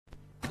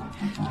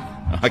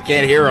I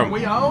can't hear them. Are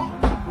we on?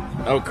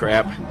 Oh,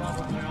 crap.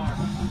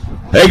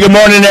 Hey, good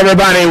morning,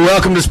 everybody.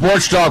 Welcome to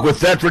Sports Talk with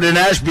Thetford and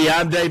Ashby.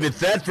 I'm David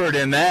Thetford,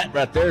 and that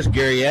right there is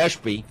Gary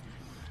Ashby.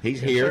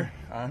 He's here.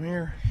 Sir. I'm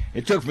here.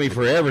 It took me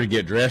forever to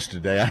get dressed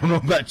today. I don't know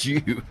about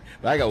you,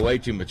 but I got way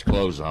too much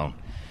clothes on.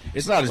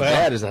 It's not as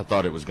bad as I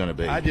thought it was going to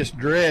be. I just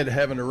dread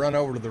having to run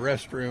over to the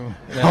restroom.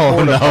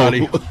 Oh,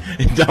 no.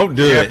 Don't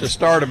do it. You have to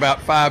start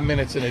about 5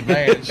 minutes in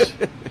advance.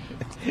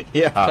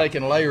 Yeah.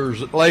 Taking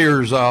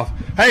layers off.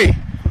 Hey,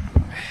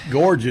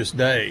 gorgeous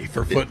day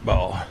for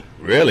football.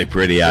 Really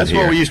pretty out That's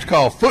here. what we used to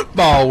call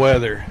football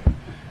weather.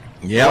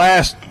 Yeah. The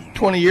last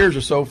 20 years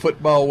or so,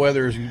 football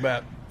weather is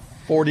about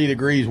 40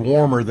 degrees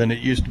warmer than it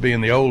used to be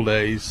in the old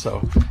days.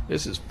 So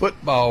this is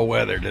football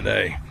weather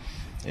today.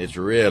 It's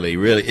really,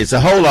 it's a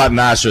whole lot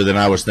nicer than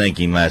I was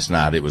thinking last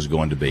night it was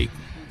going to be.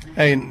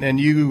 Hey, and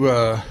you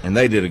and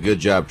they did a good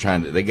job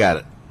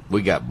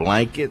we got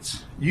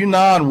blankets. You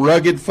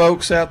non-rugged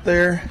folks out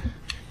there,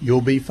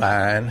 you'll be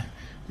fine.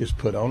 Just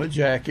put on a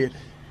jacket.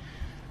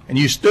 And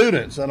you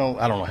students, I don't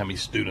know how many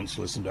students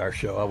listen to our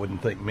show. I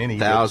wouldn't think many.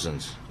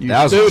 Thousands.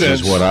 Thousands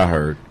Students, is what I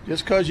heard.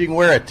 Just because you can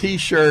wear a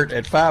T-shirt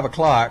at 5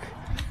 o'clock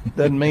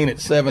doesn't mean at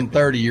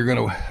 7:30 you're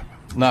going to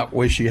not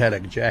wish you had a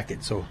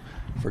jacket. So,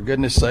 for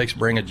goodness sakes,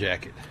 bring a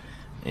jacket.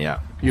 Yeah.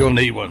 You'll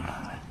need one.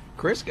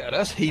 Chris got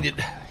us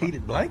heated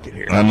blanket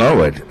here. I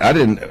know it.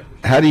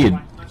 How do you,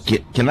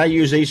 can I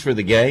use these for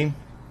the game?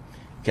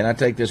 Can I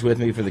take this with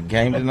me for the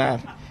game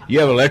tonight? You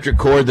have electric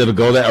cord that'll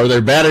go that, are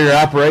they battery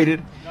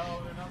operated?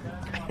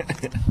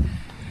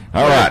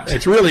 All right.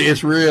 It's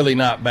really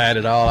not bad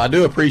at all. I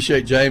do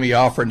appreciate Jamie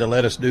offering to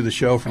let us do the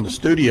show from the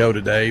studio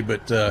today,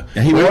 but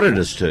he wanted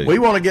us to. We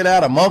want to get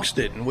out amongst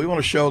it, and we want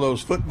to show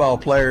those football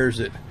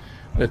players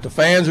that the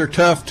fans are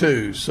tough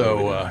too.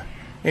 So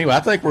anyway, I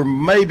think we're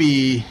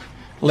maybe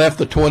left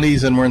the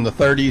 20s and we're in the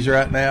 30s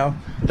right now.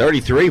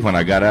 33 when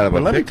I got out of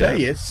But a let me pickup. tell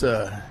you, it's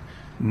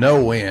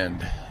no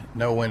wind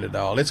at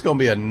all. It's going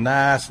to be a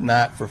nice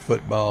night for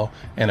football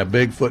and a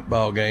big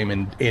football game,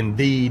 and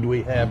indeed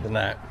we have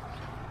tonight.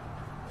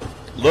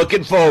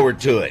 Looking forward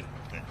to it.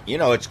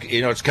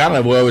 It's kind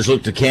of we always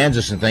look to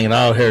Kansas and thinking,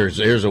 oh,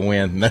 here's a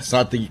win. And that's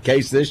not the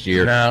case this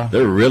year. No.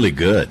 They're really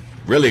good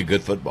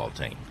football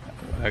team.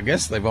 I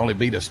guess they've only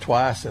beat us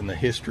twice in the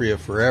history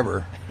of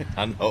forever.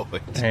 I know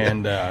it.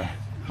 And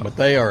but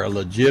they are a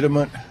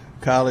legitimate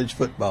college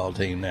football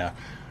team now.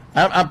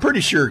 I'm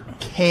pretty sure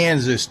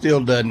Kansas still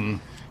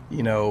doesn't,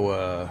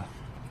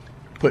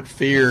 put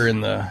fear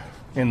in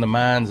the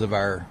minds of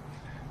our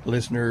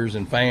listeners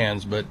and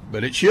fans, but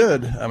it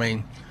should. I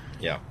mean,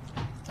 yeah.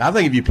 I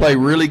think if you play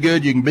really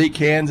good, you can beat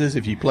Kansas.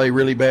 If you play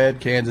really bad,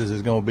 Kansas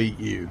is going to beat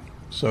you.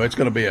 So it's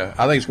going to be I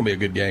think it's going to be a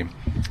good game,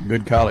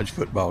 good college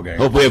football game.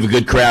 Hope we have a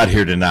good crowd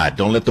here tonight.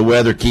 Don't let the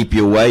weather keep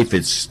you away. Of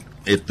course,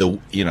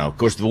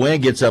 the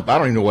wind gets up. I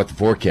don't even know what the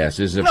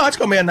forecast is. No, it's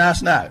going to be a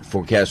nice night.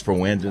 Forecast for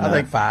wind tonight? I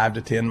think 5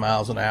 to 10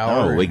 miles an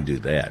hour. Oh, we can do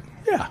that.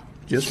 Yeah,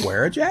 just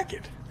wear a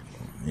jacket.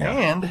 Yeah.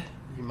 And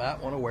you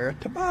might want to wear a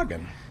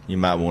toboggan. You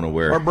might want to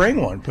wear. Or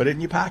bring one. Put it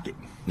in your pocket.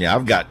 Yeah,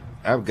 I've got.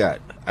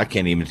 I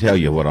can't even tell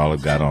you what all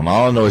I've got on.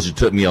 All I know is it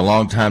took me a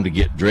long time to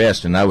get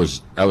dressed, and I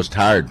was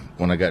tired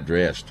when I got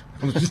dressed.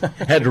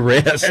 Had to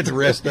rest. Had to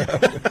rest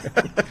up.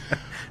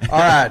 All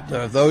right,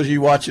 those of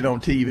you watching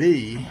on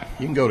TV,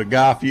 you can go to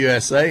Golf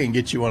USA and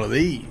get you one of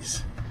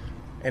these.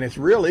 And it's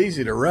real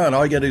easy to run.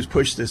 All you got to do is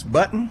push this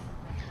button,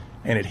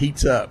 and it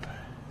heats up.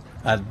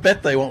 I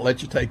bet they won't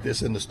let you take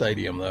this in the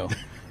stadium, though.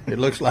 It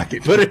looks like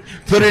it. Put it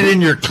in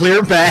your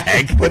clear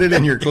bag. Put it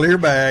in your clear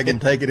bag and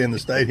take it in the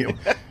stadium,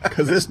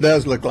 because this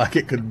does look like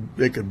it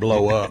could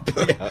blow up.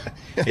 Yeah,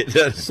 it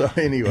does. So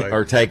anyway,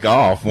 or take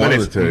off. One of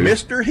the two.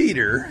 Mr.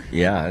 Heater.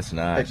 Yeah, that's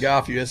nice. At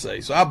Golf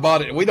USA. So I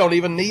bought it. We don't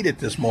even need it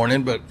this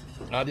morning, but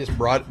I just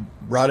brought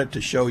it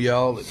to show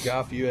y'all that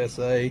Golf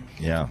USA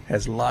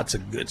has lots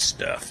of good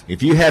stuff.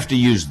 If you have to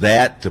use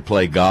that to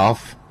play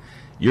golf,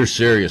 you're a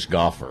serious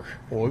golfer.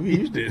 Well, we've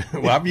used it.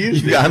 Well, I've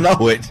used it. I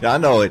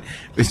know it.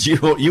 But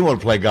you want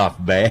to play golf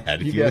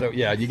bad.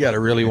 You gotta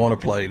really want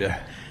to play to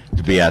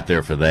be out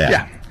there for that.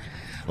 Yeah.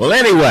 Well,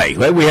 anyway,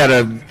 we had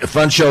a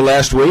fun show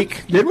last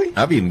week. Did we?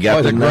 I've even got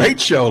it was a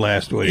great show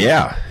last week.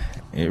 Yeah,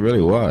 it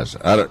really was.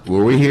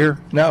 Were we here?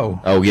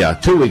 No. Oh yeah,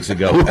 2 weeks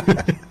ago.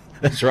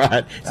 That's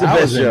right. It's the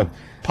best show.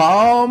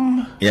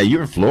 Palm. Yeah,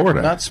 you're in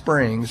Florida. Not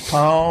Springs.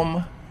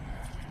 Palm.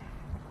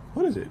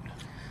 What is it?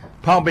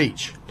 Palm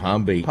Beach.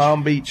 Palm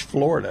Beach,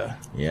 Florida.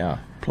 Yeah.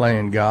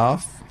 Playing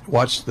golf.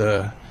 Watched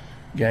the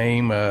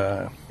game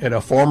at a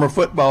former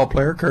football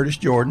player, Curtis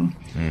Jordan.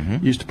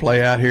 Mm-hmm. Used to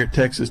play out here at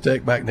Texas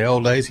Tech back in the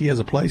old days. He has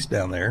a place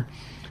down there.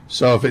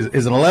 So if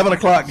it's an 11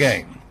 o'clock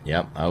game.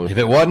 Yep. If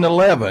it wasn't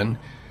 11,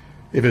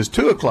 if it was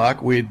 2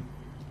 o'clock, we'd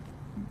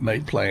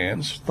made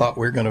plans, thought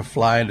we were going to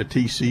fly into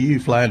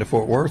TCU, fly into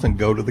Fort Worth, and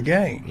go to the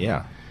game.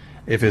 Yeah.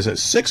 If it's at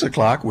 6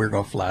 o'clock, we're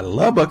going to fly to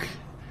Lubbock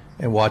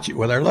and watch it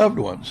with our loved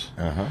ones.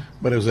 Uh-huh.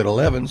 But it was at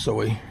 11, so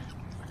we...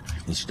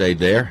 You stayed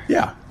there?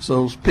 Yeah.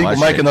 So people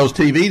making those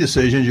TV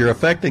decisions, you're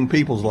affecting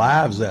people's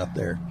lives out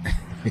there.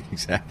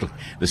 Exactly.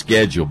 The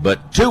schedule.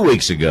 But 2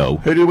 weeks ago,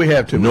 who did we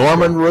have?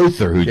 Norman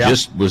Ruther, who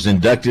just was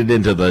inducted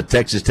into the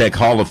Texas Tech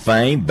Hall of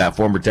Fame,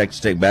 former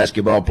Texas Tech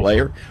basketball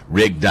player.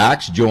 Rick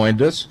Docks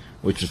joined us,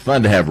 which was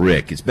fun to have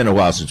Rick. It's been a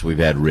while since we've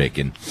had Rick,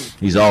 and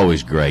he's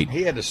always great.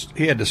 He had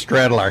to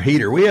straddle our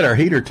heater. We had our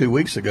heater 2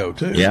 weeks ago,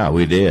 too. Yeah,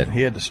 we did.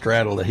 He had to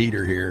straddle the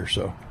heater here.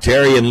 So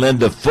Terry and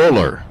Linda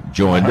Fuller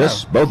joined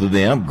us, both of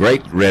them,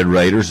 great Red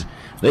Raiders.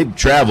 They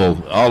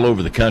travel all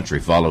over the country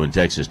following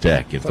Texas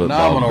Tech in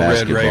football and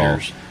basketball. Red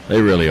Raiders.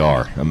 They really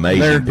are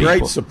amazing. They're people.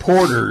 Great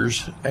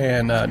supporters,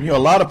 and a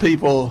lot of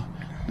people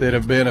that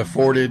have been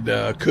afforded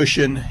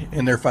cushion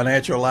in their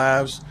financial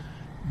lives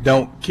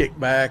don't kick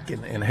back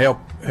and help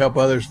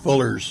others.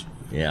 Fullers,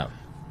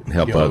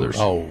 help others.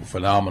 Oh,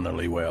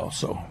 phenomenally well.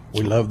 So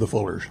we love the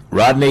Fullers.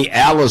 Rodney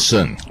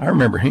Allison. I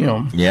remember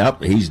him.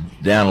 Yep, he's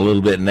down a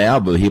little bit now,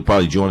 but he'll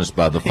probably join us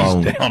by the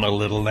phone. He's down a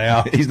little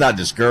now. He's not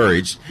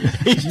discouraged.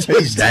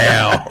 He's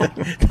down.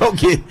 Don't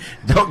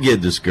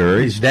get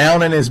discouraged. He's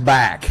down in his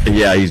back.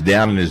 Yeah, he's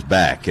down in his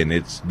back, and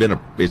it's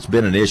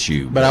been an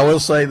issue. But I will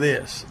say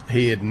this: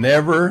 he had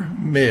never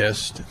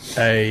missed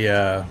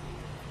an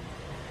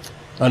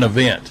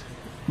event.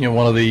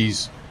 One of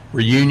these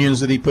reunions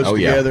that he puts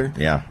together.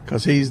 Yeah.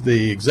 Because he's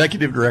the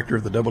executive director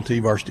of the Double T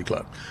Varsity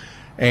Club.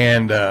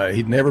 And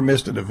he'd never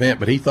missed an event,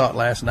 but he thought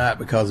last night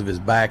because of his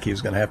back he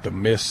was going to have to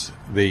miss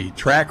the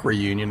track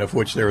reunion, of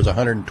which there was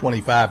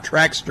 125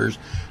 tracksters,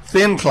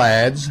 thin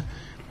clads.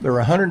 There were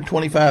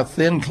 125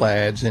 thin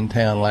clads in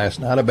town last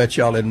night. I bet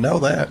y'all didn't know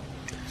that.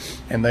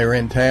 And they were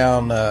in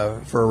town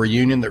for a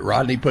reunion that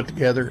Rodney put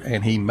together,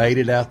 and he made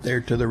it out there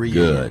to the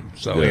reunion.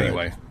 Good.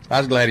 Anyway, I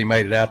was glad he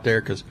made it out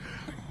there because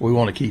we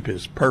want to keep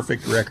his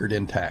perfect record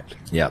intact.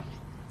 Yep.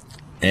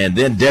 And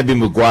then Debbie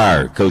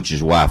McGuire,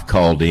 coach's wife,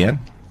 called in,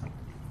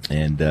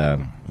 and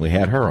we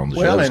had her on the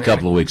show a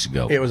couple of weeks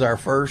ago. It was our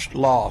first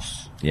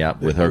loss. Yeah,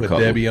 with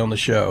Debbie on the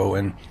show,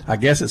 and I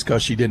guess it's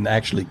because she didn't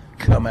actually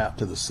come out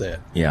to the set.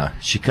 Yeah,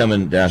 she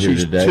coming down here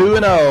today. She's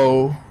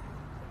 2-0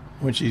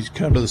 when she's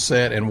come to the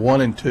set, and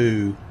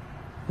 1-2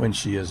 when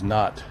she is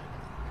not.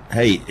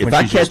 Hey, if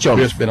I catch on,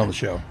 just been on the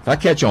show. If I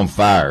catch on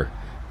fire,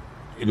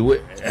 we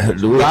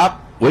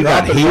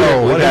got a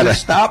heater.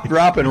 Stop,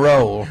 drop, and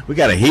roll. We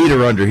got a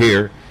heater under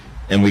here,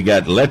 and we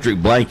got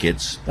electric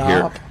blankets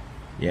Stop,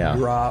 here.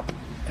 Drop,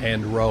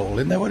 and roll.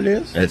 Isn't that what it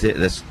is? That's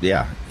it.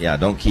 Yeah.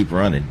 Don't keep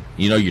running.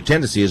 Your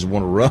tendency is to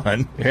want to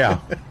run. Yeah,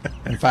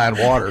 and find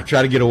water.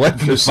 Try to get away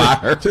from the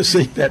fire. To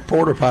see that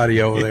porta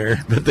potty over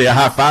there. But the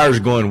high fire's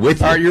going with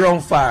you. All right, you're on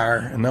fire,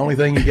 and the only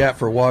thing you got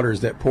for water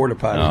is that porta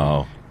potty.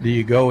 Oh. Do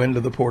you go into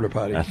the porta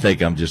potty? I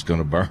think I'm just going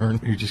to burn.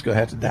 You're just going to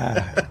have to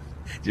die.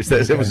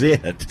 That was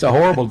it. It's a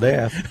horrible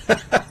death.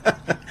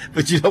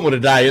 But you don't want to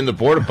die in the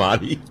porta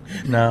potty.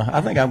 No,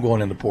 I think I'm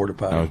going in the porta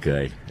potty.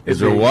 Okay. Is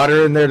there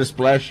water in there to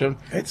splash them?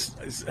 It's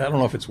I don't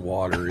know if it's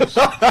water. It's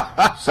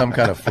some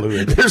kind of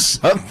fluid. There's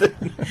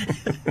something.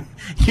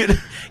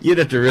 You'd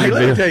have to really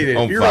let me tell you this.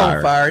 On if you're fire.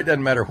 on fire, it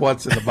doesn't matter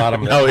what's in the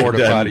bottom of that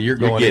porta potty. You're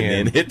going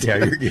in it. Yeah,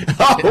 you're getting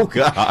Oh,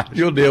 God.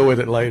 You'll deal with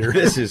it later.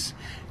 This has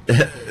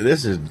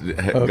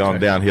gone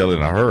downhill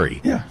in a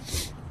hurry. Yeah.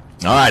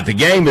 All right, the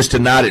game is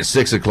tonight at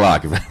 6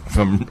 o'clock.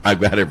 I've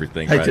got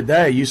everything right. Hey,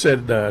 today, you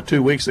said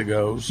 2 weeks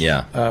ago.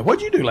 Yeah.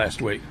 What'd you do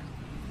last week?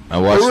 I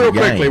watched the game.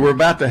 Real quickly, we're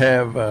about to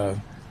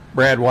have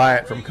Brad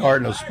Wyatt from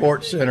Cardinal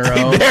Sports Center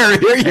on.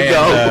 Here you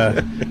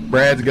go.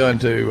 Brad's going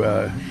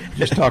to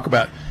just talk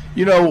about,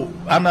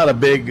 I'm not a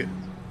big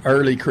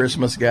early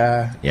Christmas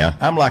guy. Yeah.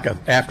 I'm like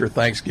after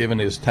Thanksgiving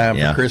is time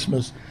for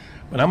Christmas.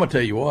 But I'm going to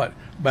tell you what,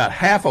 about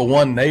half of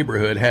one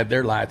neighborhood had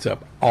their lights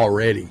up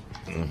already.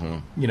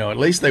 Mm-hmm. At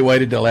least they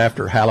waited till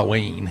after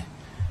Halloween.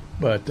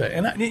 But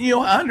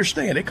I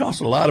understand it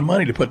costs a lot of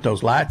money to put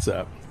those lights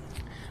up.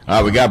 All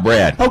right, we got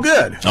Brad. Oh,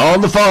 good.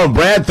 On the phone,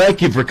 Brad.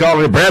 Thank you for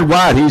calling. Brad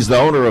White, he's the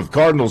owner of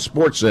Cardinal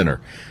Sports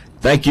Center.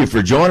 Thank you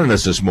for joining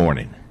us this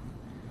morning.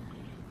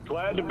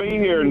 Glad to be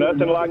here.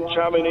 Nothing like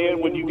chiming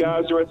in when you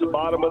guys are at the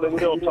bottom of the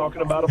hill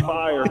talking about a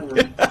fire.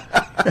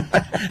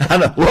 I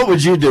know. What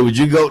would you do? Would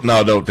you go?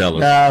 No, don't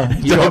tell us. No,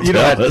 you don't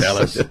have to tell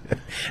us.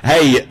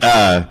 Hey,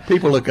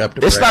 people look up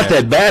to It's Brad. not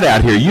that bad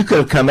out here. You could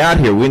have come out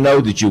here. We know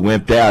that you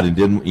wimped out and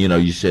didn't,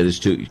 you said it's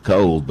too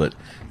cold, but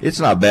it's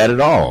not bad at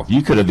all.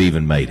 You could have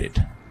even made it.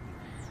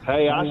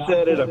 Hey, I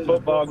sat at a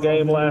football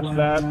game last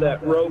night,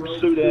 that Rope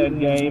Sudan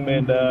game,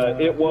 and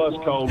it was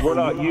cold. We're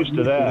not used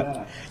to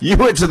that. You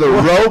went to the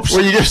ropes?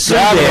 Were you just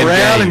driving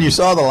around and you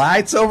saw the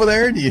lights over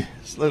there? And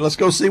let's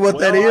go see what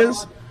that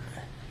is?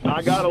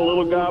 I got a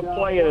little guy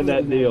playing in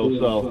that deal,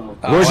 so.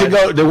 Where's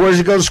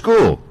he go to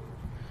school?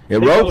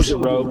 At Ropes? At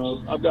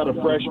Ropes. I've got a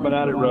freshman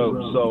out at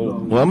Ropes,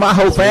 so. Well, my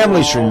whole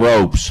family's from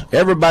Ropes.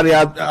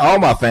 All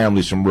my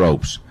family's from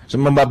Ropes.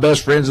 Some of my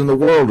best friends in the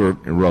world are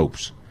in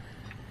Ropes.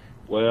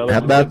 Well, how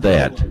about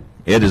that?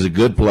 It is a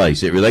good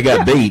place. They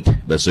got beat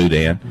by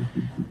Sudan.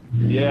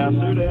 Yeah,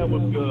 Sudan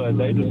was good.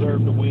 They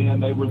deserved to win.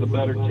 They were the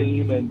better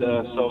team, and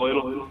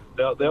so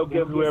they'll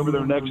give whoever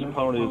their next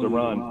opponent is a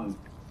run.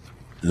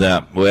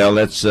 Well,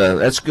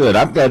 that's good.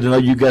 I'm glad to know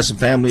you got some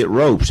family at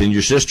Ropes, and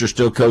your sister's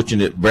still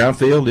coaching at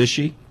Brownfield, is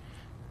she?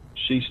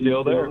 she's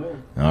still there. All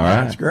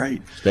right. That's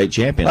great. State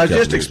champion. I was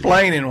just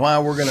explaining why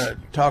we're going to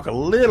talk a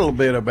little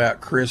bit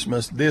about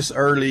Christmas this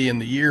early in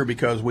the year,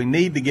 because we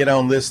need to get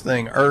on this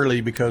thing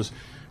early, because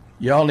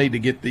y'all need to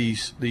get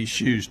these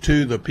shoes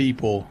to the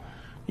people.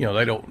 You know,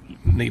 they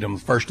don't need them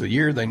first of the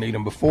year. They need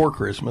them before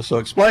Christmas. So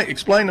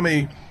explain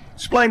to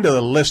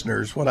the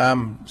listeners what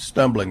I'm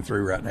stumbling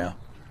through right now.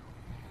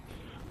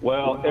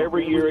 Well,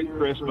 every year at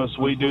Christmas,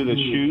 we do the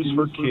Shoes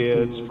for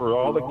Kids for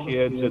all the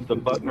kids at the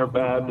Butner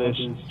Baptist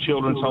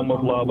Children's Home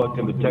of Lubbock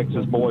and the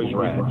Texas Boys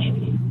Ranch.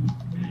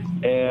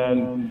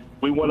 And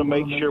we want to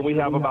make sure we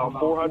have about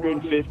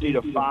 450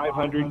 to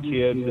 500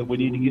 kids that we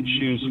need to get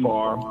shoes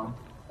for.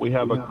 We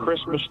have a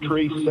Christmas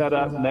tree set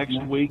up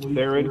next week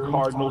there in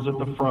Cardinals at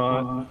the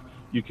front.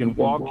 You can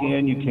walk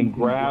in, you can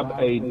grab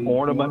a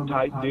ornament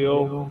type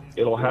deal.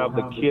 It'll have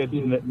the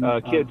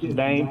kid's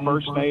name,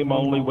 first name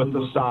only with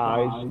the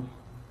size.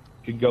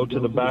 You can go to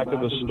the back of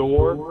the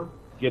store,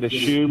 get a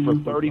shoe for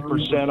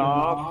 30%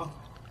 off.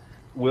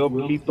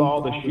 We'll keep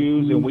all the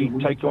shoes, and we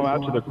take them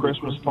out to the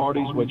Christmas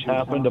parties, which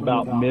happened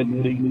about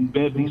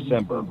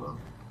mid-December.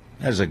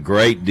 That's a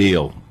great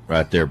deal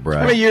right there,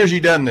 Brad. How many years you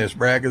done this,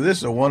 Brad? Because this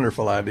is a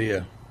wonderful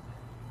idea.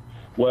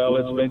 Well,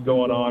 it's been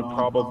going on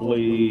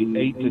probably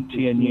 8 to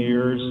 10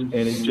 years, and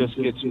it just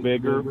gets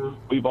bigger.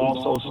 We've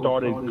also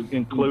started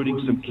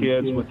including some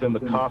kids within the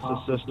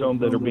CASA system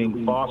that are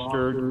being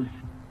fostered.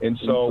 And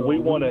so we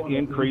want to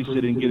increase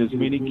it and get as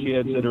many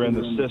kids that are in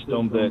the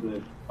system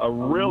that a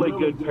really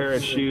good pair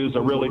of shoes,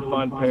 a really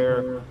fun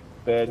pair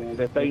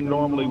that they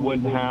normally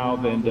wouldn't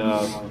have. And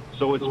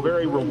so it's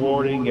very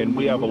rewarding, and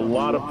we have a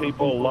lot of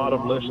people, a lot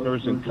of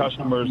listeners and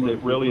customers that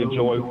really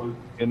enjoy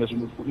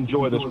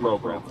this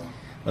program.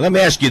 Well, let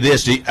me ask you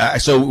this.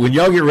 So when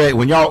y'all get ready,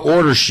 when y'all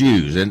order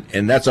shoes,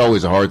 and that's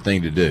always a hard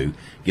thing to do,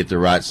 get the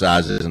right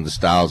sizes and the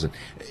styles. And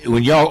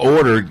when y'all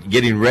order,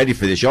 getting ready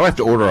for this, y'all have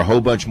to order a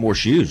whole bunch more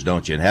shoes,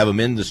 don't you, and have them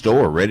in the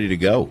store ready to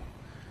go?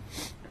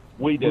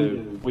 We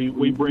do.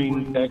 We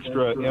bring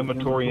extra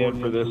inventory in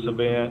for this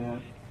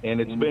event,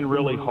 and it's been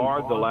really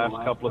hard the last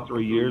couple of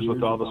 3 years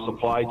with all the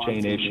supply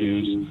chain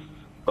issues.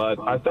 But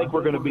I think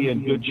we're going to be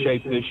in good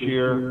shape this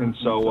year, and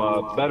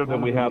so better than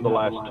we have the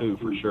last two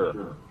for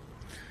sure.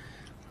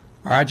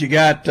 All right, you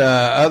got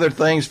other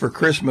things for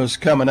Christmas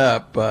coming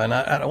up.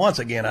 And once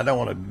again, I don't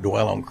want to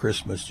dwell on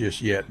Christmas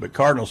just yet, but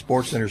Cardinal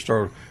Sports Center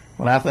store,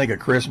 when I think of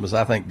Christmas,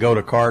 I think go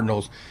to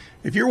Cardinals.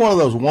 If you're one of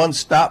those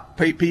one-stop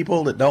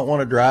people that don't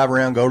want to drive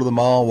around, go to the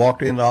mall,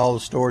 walk into all the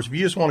stores, if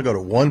you just want to go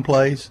to one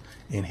place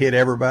and hit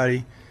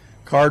everybody,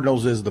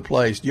 Cardinals is the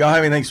place. Do y'all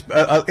have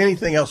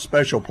anything else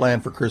special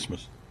planned for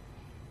Christmas?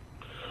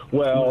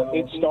 Well,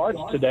 it starts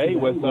today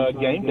with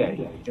game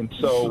day, and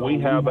so we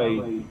have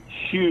a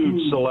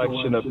huge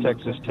selection of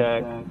Texas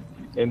Tech,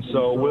 and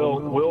so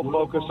we'll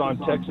focus on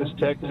Texas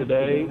Tech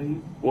today.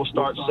 We'll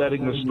start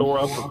setting the store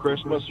up for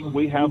Christmas.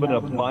 We have an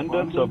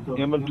abundance of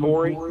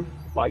inventory,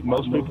 like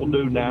most people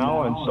do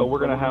now, and so we're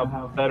going to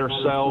have better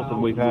sales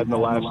than we've had in the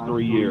last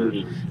 3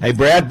 years. Hey,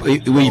 Brad,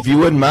 if you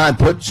wouldn't mind,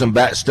 put some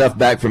stuff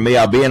back for me.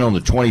 I'll be in on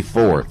the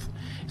 24th.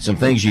 Some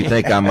things you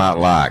think I might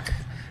like.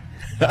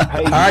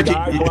 Hey,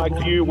 guys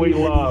like you, we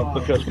love,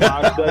 because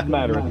price doesn't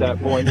matter at that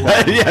point.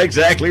 Yeah,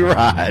 exactly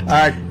right. All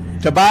right,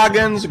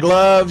 toboggans,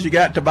 gloves. You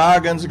got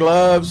toboggans,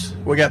 gloves.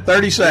 We got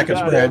 30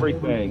 seconds, Brad.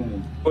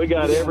 Everything. We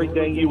got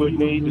everything you would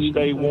need to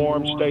stay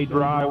warm, stay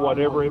dry,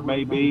 whatever it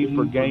may be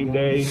for game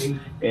day.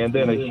 And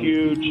then a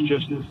huge,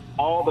 just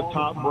all the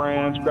top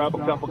brands. Grab a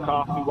cup of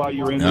coffee while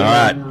you're in there.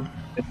 All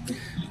right.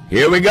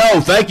 Here we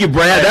go. Thank you,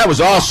 Brad. That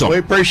was awesome. We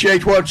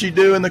appreciate what you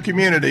do in the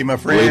community, my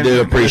friend. We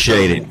do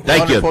appreciate it.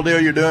 Thank you. Wonderful deal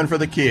you're doing for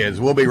the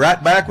kids. We'll be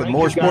right back with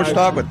more Sports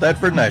Talk with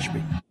Thetford and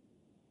Ashby.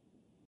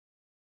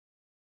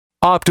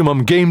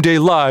 Optimum Game Day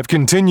Live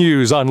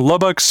continues on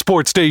Lubbock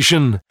Sports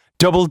Station,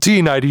 Double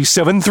T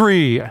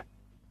 97.3.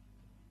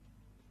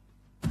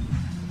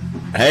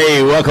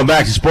 Hey, welcome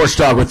back to Sports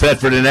Talk with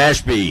Thetford and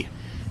Ashby.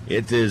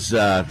 It is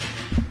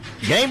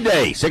game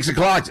day, 6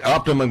 o'clock,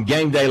 Optimum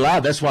Game Day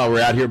Live. That's why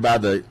we're out here by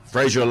the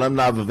Fraser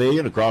Alumni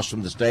Pavilion across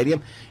from the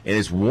stadium, and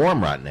it's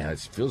warm right now. It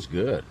feels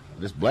good.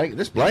 This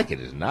blanket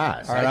is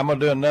nice. All right, I'm going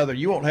to do another.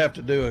 You won't have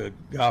to do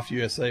a Golf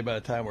USA by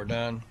the time we're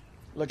done.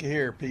 Look at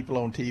here, people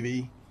on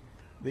TV.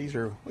 These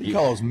are, what do you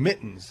call those,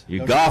 mittens?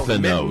 You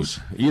golfing those.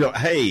 You know,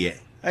 hey,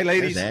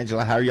 ladies. Hey,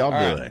 Angela, how are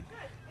y'all doing?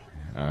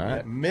 All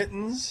right.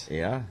 Mittens.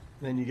 Yeah.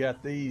 Then you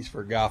got these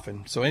for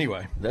golfing. So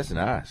anyway, that's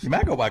nice. You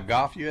might go by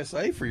Golf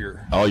USA for your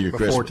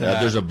Christmas.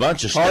 There's a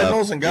bunch of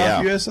Cardinals stuff. and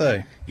Golf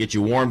USA. Get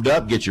you warmed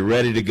up, get you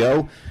ready to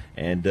go.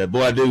 And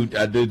boy, I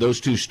do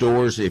those two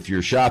stores. If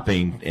you're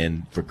shopping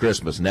and for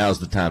Christmas, now's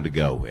the time to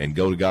go. And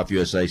go to Golf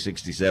USA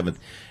 67th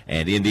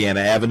and Indiana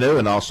Avenue,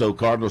 and also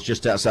Cardinals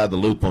just outside the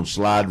Loop on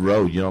Slide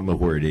Road. You don't know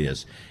where it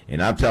is.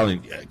 And I'm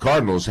telling you,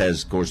 Cardinals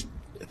has, of course,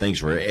 things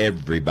for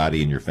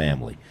everybody in your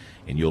family.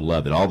 And you'll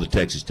love it. All the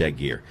Texas Tech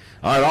gear.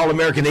 All right,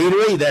 All-American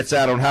Eatery. That's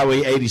out on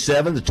Highway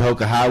 87, the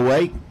Toka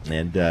Highway.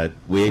 And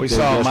we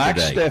saw Mike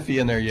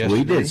Steffi in there yesterday.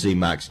 We did see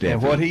Mike Steffi.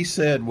 And what he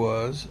said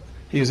was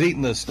He was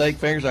eating the steak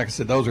fingers. Like I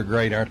said, those are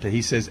great, aren't they?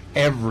 He says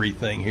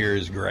everything here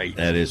is great.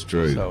 That is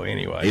true. So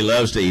anyway, he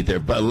loves to eat there.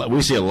 But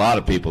we see a lot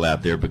of people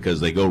out there because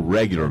they go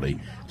regularly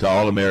to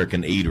All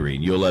American Eatery,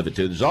 and you'll love it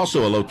too. There's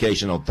also a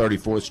location on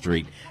 34th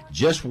Street,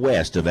 just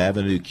west of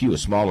Avenue Q, a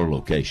smaller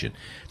location.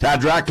 Tide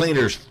Dry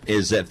Cleaners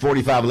is at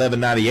 4511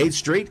 98th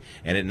Street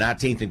and at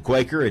 19th and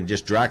Quaker, and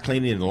just dry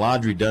cleaning and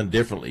laundry done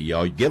differently,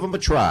 y'all. Give them a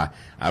try.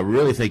 I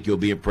really think you'll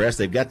be impressed.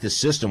 They've got this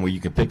system where you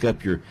can pick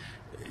up your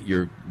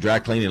dry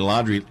cleaning and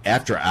laundry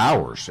after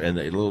hours, and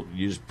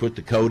you just put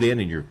the code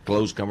in and your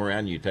clothes come around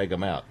and you take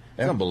them out.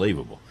 It's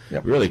unbelievable.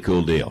 Yep. Really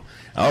cool deal.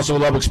 Also,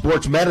 Lubbock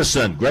Sports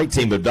Medicine. Great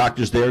team of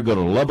doctors there. Go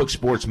to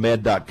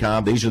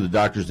LubbockSportsMed.com. These are the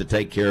doctors that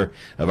take care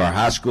of our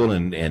high school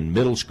and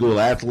middle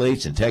school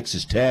athletes and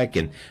Texas Tech,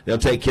 and they'll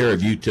take care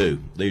of you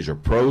too. These are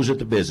pros at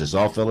the business,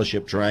 all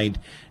fellowship trained,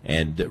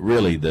 and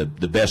really the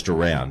best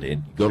around.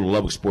 And go to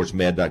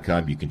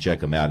LubbockSportsMed.com. You can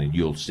check them out, and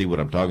you'll see what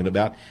I'm talking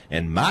about.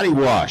 And Mighty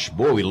Wash.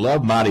 Boy, we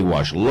love Mighty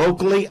Wash.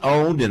 Locally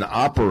owned and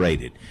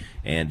operated.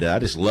 And I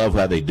just love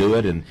how they do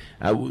it. And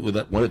I went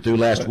it through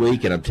last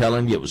week, and I'm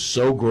telling you, it was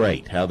so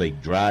great how they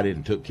dried it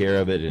and took care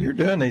of it. And you're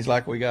doing these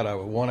like we got a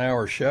 1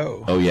 hour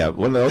show. Oh, yeah.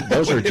 Well,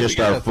 those are just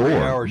our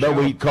 4. No,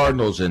 we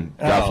Cardinals and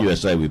Golf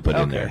USA we put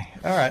in there.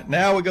 All right.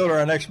 Now we go to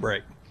our next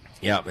break.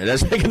 Yeah,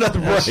 let's take another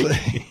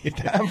break.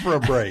 Time for a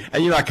break.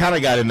 And, I kind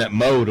of got in that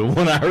mode, a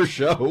 1 hour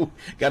show.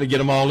 Got to get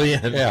them all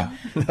in. Yeah,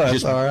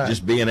 that's all right.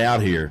 Just being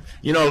out here.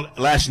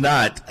 Last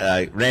night,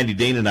 Randy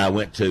Dean and I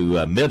went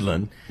to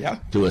Midland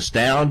to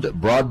Astound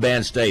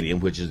Broadband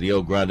Stadium, which is the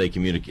old Grande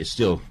Community. It's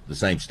still the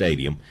same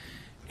stadium.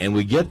 And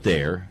we get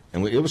there,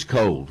 and it was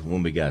cold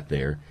when we got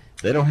there.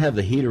 They don't have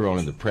the heater on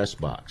in the press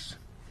box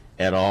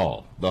at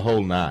all the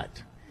whole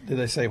night. Did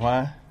they say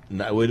why?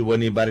 No, it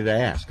wasn't anybody to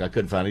ask. I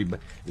couldn't find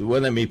anybody. There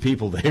wasn't that many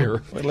people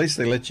there. Well, at least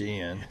they let you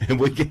in.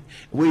 And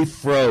we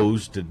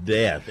froze to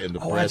death in the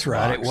press box. That's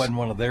right. It wasn't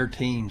one of their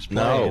teams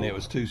playing. No. It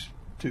was two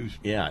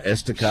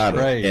Estacado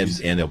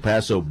and El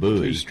Paso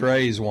Bowie. 2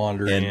 strays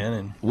wandered in.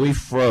 And we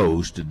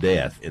froze to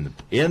death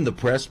in the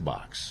press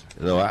box.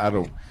 Though I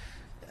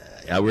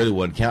really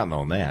wasn't counting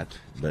on that,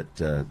 but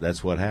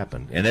that's what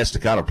happened. And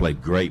Estacado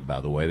played great,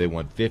 by the way. They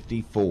won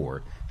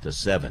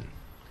 54-7.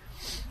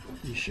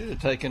 You should have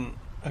taken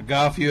a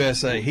Golf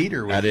USA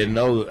heater with I didn't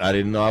know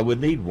I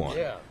would need one.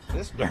 Yeah,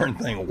 this darn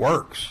thing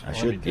works. I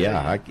should.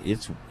 Yeah,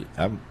 it's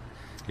all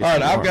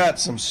right, I've got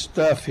some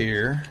stuff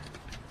here.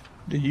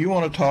 Do you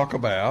want to talk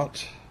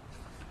about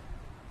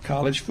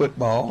college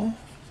football,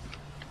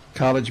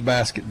 college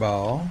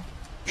basketball,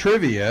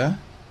 trivia,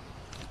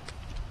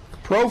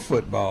 pro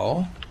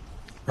football,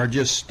 or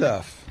just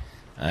stuff?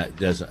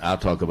 I'll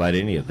talk about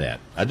any of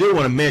that. I do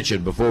want to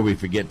mention before we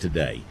forget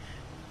today,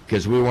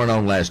 because we weren't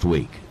on last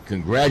week.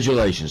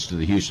 Congratulations to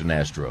the Houston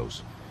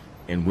Astros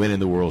in winning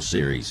the World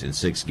Series in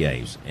 6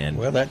 games. And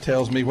well, that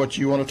tells me what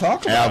you want to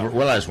talk about.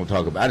 I just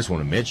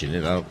want to mention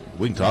it.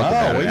 We can talk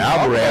about it.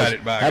 Alvarez.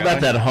 How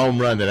about that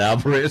home run that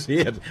Alvarez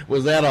hit?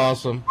 Was that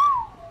awesome?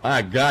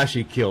 My gosh,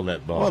 he killed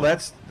that ball. Well,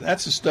 that's the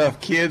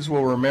stuff kids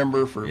will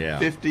remember for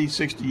 50,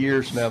 60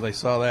 years from now. They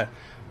saw that.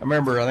 I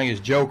remember, I think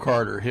it's Joe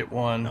Carter hit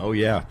one. Oh,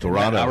 yeah,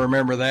 Toronto. I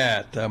remember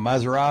that.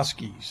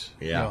 Mazeroski's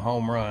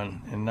home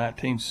run in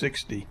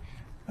 1960.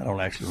 I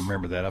don't actually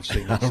remember that. I've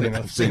seen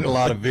a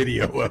lot of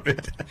video of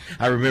it.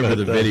 I remember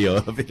the video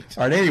of it.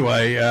 All right,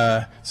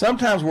 anyway,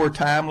 sometimes we're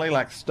timely,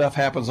 like stuff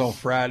happens on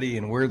Friday,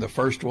 and we're the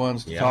first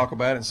ones to talk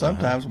about it. And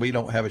sometimes we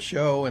don't have a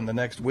show, and the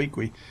next week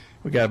we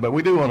got it. But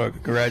we do want to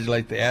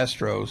congratulate the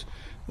Astros.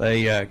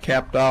 They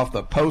capped off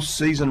the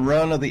postseason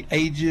run of the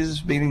ages,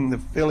 beating the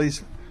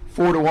Phillies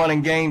 4-1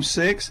 in Game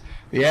 6.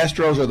 The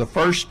Astros are the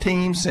first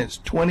team since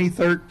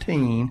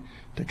 2013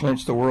 to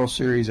clinch the World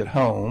Series at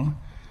home.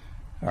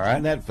 All right.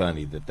 Isn't that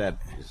funny that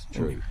is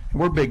true?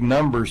 We're big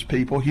numbers,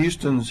 people.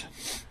 Houston's,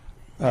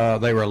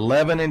 they were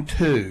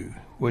 11-2,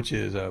 which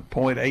is a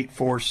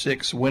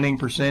 .846 winning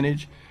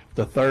percentage,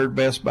 the third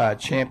best by a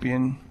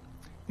champion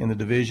in the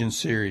division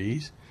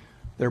series.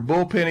 Their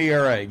bullpen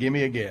ERA, give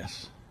me a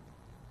guess.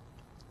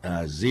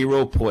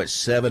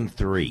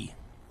 0.73.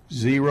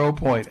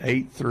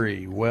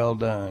 0.83. Well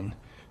done.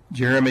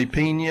 Jeremy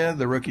Pena,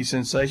 the rookie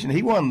sensation,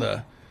 he won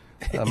the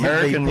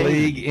American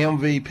League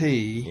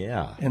MVP.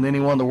 Yeah. And then he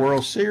won the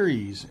World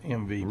Series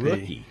MVP.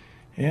 Rookie.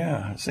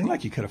 Yeah. It seemed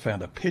like you could have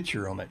found a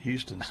pitcher on that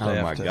Houston staff.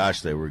 Oh, my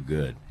gosh, they were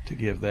good. To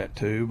give that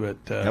to. But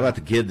how about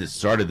the kid that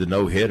started the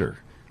no-hitter?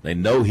 They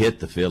no-hit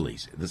the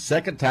Phillies. The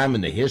second time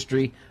in the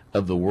history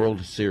of the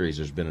World Series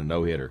there's been a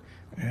no-hitter.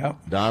 Yeah.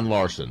 Don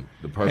Larson,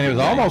 the perfect And it was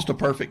game. Almost a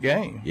perfect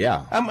game.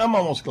 Yeah. I'm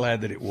almost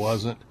glad that it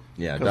wasn't.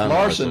 Yeah, because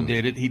Larson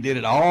did it. He did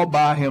it all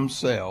by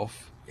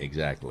himself.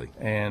 Exactly.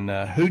 And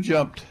who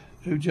jumped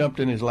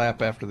in his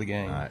lap after the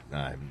game?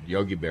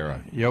 Yogi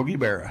Berra. Yogi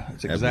Berra.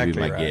 That's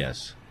exactly my right.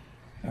 guess.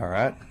 All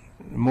right.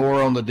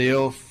 More on the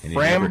deal.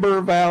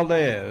 Framber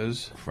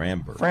Valdez.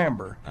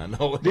 Framber. I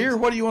know. Dear,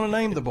 what do you want to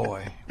name the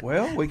boy?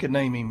 Well, we could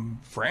name him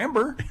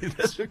Framber.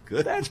 That's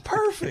good. That's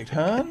perfect,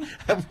 hon.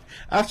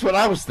 That's what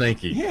I was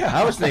thinking. Yeah.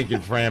 I was thinking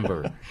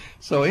Framber.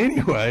 So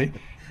anyway,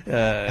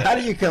 How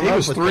do you come He up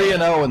was with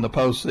 3-0 in the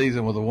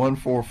postseason with a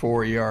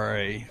 1.44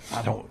 ERA.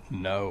 I don't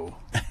know.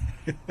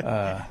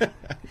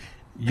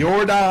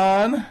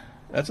 Jordan,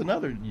 that's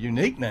another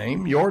unique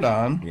name,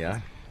 Jordan.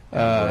 Yeah.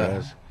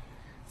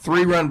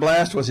 3-run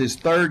blast was his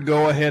third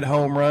go-ahead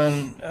home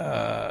run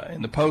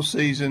in the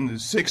postseason, the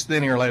sixth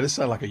inning or later. This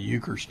sounds like a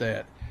euchre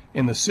stat.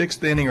 In the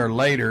sixth inning or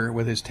later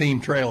with his team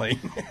trailing.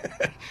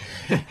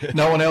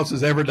 No one else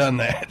has ever done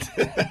that.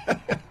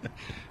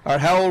 All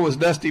right, how old was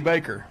Dusty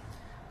Baker?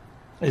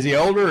 Is he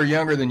older or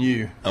younger than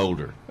you?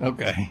 Older.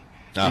 Okay.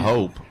 I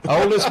hope.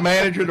 Oldest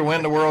manager to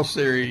win the World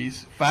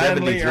Series,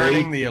 finally 73?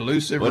 earning the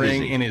elusive What is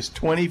ring he? in his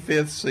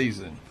 25th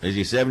season. Is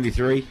he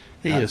 73?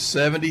 He is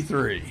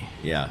 73.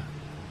 Yeah.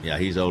 Yeah,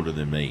 he's older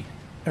than me.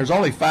 There's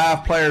only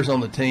 5 players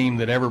on the team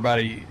that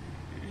everybody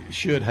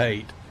should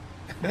hate.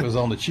 It was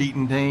on the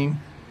cheating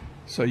team,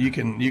 so you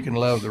can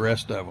love the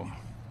rest of them.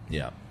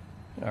 Yeah.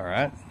 All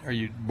right. Are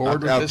you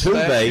bored with this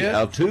stat yet?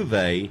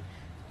 Altuve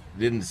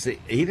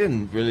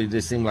didn't really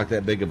just seem like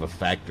that big of a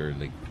factor in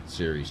the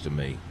series to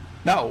me.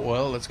 No,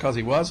 well, that's because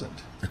he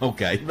wasn't.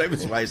 Okay, maybe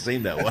that's why it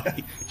seemed that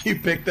way. You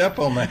picked up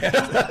on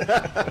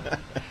that.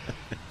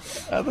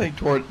 I think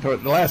toward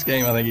the last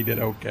game, I think he did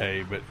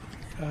okay, but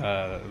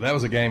that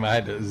was a game I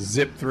had to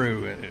zip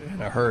through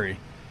in a hurry.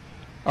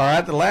 All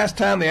right, the last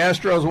time the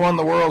Astros won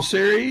the World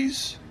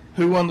Series,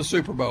 who won the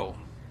Super Bowl?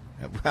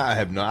 I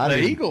have no idea.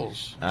 The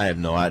Eagles. I have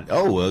no idea.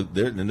 Oh, well,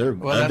 they're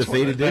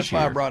undefeated this that's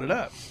why year. I brought it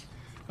up.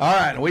 All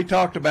right, and we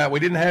talked about, we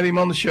didn't have him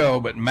on the show,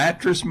 but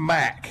Mattress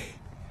Mac.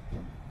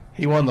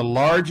 He won the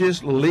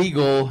largest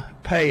legal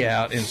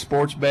payout in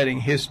sports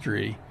betting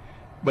history,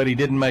 but he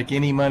didn't make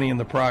any money in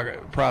the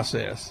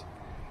process.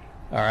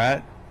 All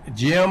right.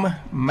 Jim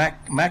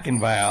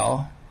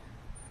McInville,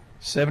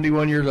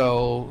 71 years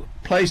old,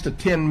 placed a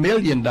 $10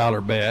 million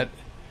bet,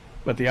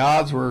 but the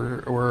odds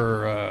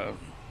were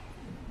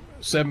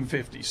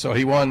 750. So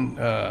he won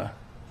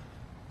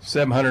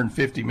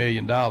 $750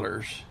 million.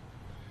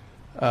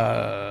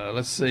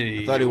 Let's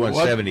see. I thought he won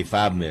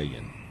 $75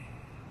 million.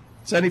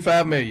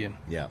 $75 million.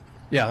 Yeah.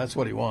 Yeah, that's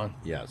what he won.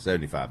 Yeah,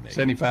 $75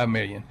 million. $75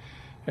 million.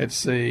 Let's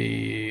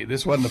see.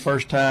 This wasn't the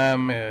first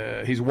time.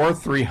 He's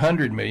worth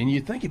 $300 million.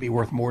 You'd think he'd be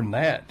worth more than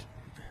that,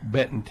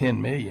 betting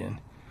 $10 million.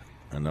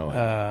 I know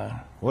it.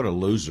 What a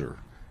loser.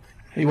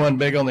 He won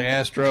big on the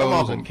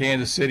Astros, and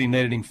Kansas City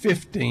netted him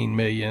 $15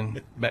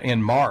 million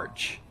in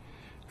March.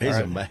 He's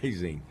an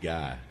amazing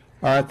guy.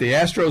 All right, the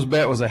Astros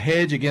bet was a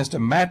hedge against a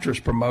mattress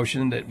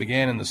promotion that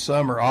began in the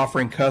summer,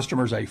 offering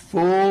customers a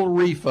full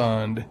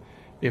refund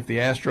if the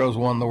Astros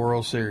won the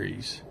World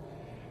Series.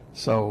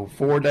 So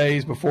 4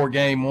 days before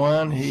Game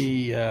 1,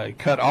 he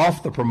cut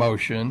off the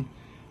promotion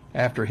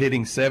after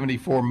hitting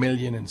 $74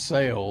 million in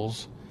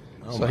sales.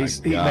 Oh so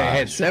he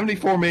had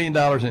 $74 million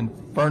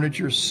in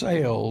furniture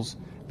sales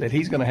that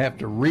he's going to have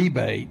to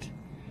rebate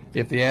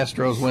if the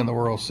Astros win the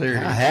World Series.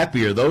 How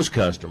happy are those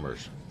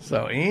customers?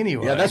 So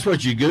anyway. Yeah, that's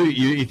what you do.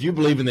 If you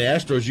believe in the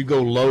Astros, you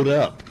go load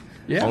up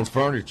on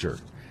furniture.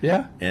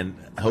 Yeah. And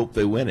hope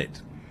they win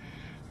it.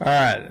 All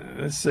right,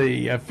 let's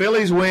see. A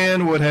Phillies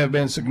win would have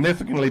been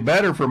significantly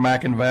better for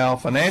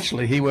McInville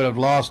financially. He would have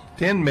lost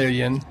 $10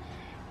 million,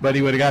 but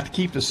he would have got to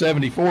keep the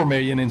 $74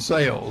 million in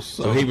sales.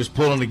 So he was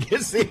pulling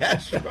against the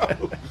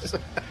Astros.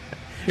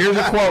 Here's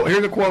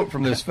a quote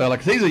from this fella,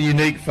 because he's a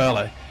unique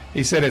fella.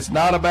 He said, "It's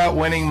not about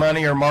winning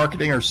money or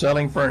marketing or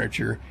selling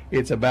furniture.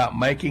 It's about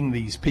making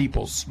these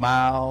people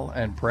smile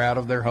and proud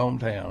of their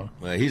hometown."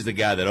 Well, he's the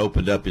guy that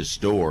opened up his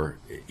store,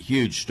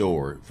 huge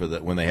store,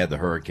 when they had the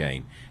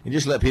hurricane, and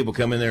just let people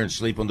come in there and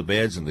sleep on the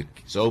beds and the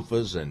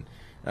sofas. And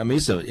I mean,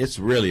 it's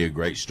really a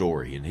great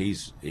story, and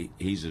he's a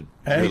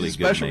really good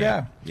special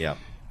man. guy. Yeah.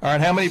 All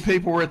right, how many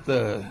people were at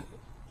the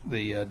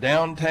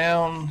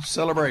downtown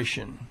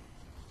celebration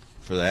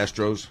for the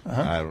Astros?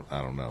 I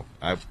don't know.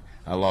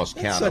 I lost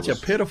count. That's such a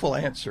pitiful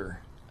answer.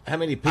 How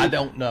many people? I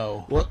don't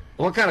know.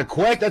 What kind of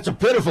question? That's a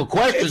pitiful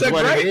question.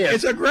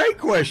 It's a great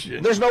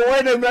question. There's no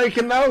way they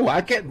can know.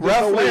 I can't.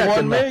 Roughly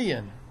 1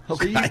 million.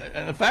 Okay. See,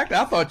 in fact,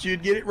 I thought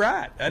you'd get it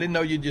right. I didn't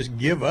know you'd just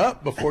give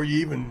up before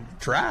you even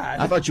tried.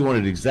 I thought you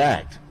wanted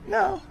exact.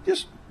 No,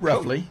 just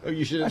roughly. Oh,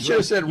 you should. I should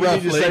have said roughly.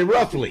 You need to say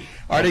roughly.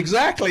 All right,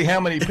 exactly how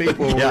many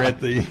people were at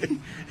the?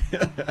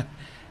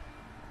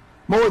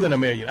 More than 1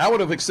 million. I would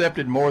have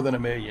accepted more than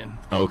 1 million.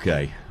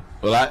 Okay.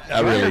 Well, I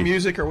really hear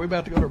music. Are we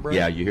about to go to break?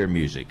 Yeah, you hear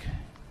music.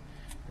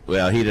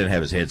 Well, he didn't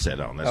have his headset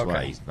on. That's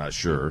why he's not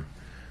sure.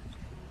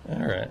 All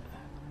right.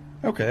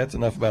 Okay, that's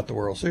enough about the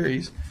World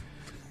Series.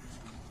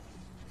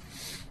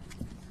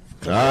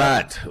 All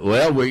right.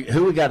 Well,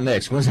 who we got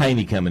next? When's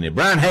Haney coming in?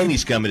 Brian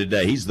Haney's coming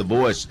today. He's the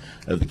voice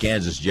of the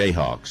Kansas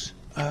Jayhawks.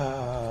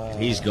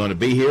 He's going to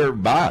be here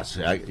by us.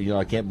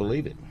 I can't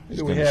believe it. Who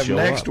do we have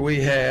next?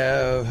 We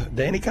have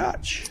Danny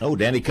Koch. Oh,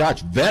 Danny Koch.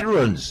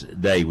 Veterans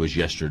Day was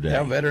yesterday.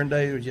 Yeah, Veteran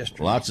Day was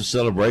yesterday. Lots of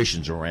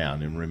celebrations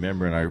around and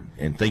remembering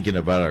and thinking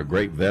about our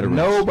great veterans.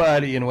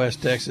 Nobody in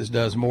West Texas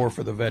does more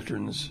for the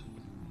veterans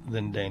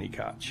than Danny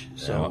Koch.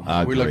 So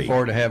we look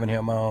forward to having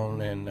him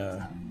on and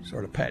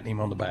sort of patting him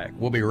on the back.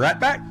 We'll be right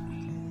back.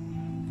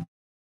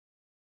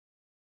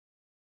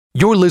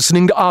 You're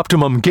listening to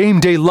Optimum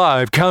Game Day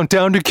Live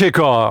Countdown to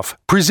Kickoff,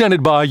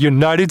 presented by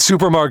United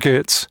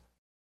Supermarkets.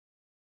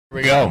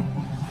 Here we go.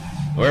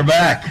 We're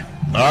back.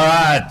 All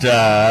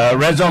right.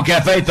 Red Zone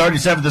Cafe,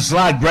 37th the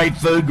slide. Great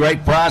food,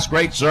 great price,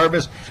 great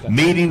service,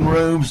 meeting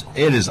rooms.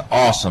 It is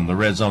awesome, the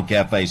Red Zone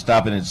Cafe.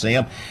 Stop in and see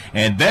them.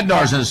 And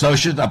Bednar's and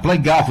Associates. I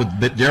played golf with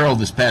Daryl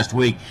this past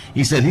week.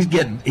 He said he's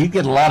getting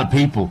a lot of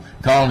people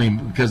calling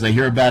him because they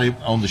hear about him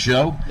on the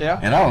show. Yeah.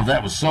 And all of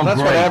that was so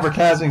that's great. That's what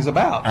advertising's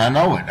about. I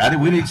know it.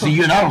 We didn't see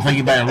you, and I don't think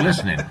anybody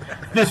listening.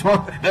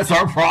 That's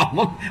our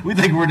problem. We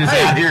think we're just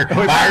out here.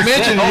 We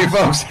mention you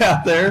folks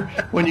out there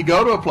when you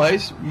go to a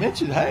place.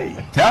 Mention,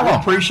 hey, tell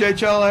them. Appreciate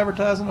y'all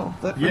advertising on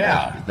that.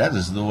 Yeah, that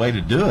is the way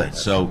to do it.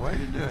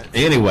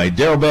 Anyway,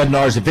 Daryl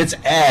Bednar's. If it's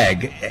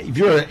ag,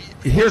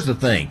 here's the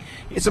thing.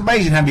 It's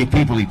amazing how many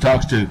people he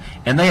talks to,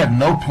 and they have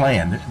no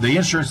plan. The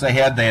insurance they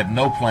had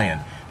no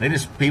plan. They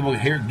just people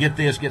here get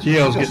this, get.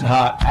 Gio's getting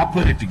hot. I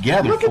put it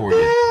together Look for at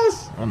you.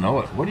 this. I know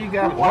it. What do you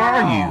got?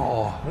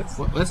 Wow. Where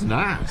are you? That's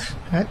nice.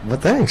 Well,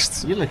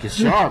 thanks. You look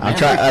sharp.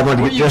 Man. I want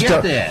to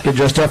get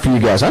dressed up for you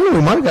guys. I know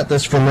we might have got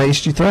this from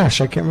HG Thrash.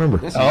 I can't remember.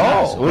 Nice.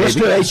 Well, let's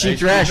do HG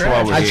Thrash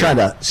while we're here. I tried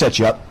to set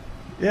you up.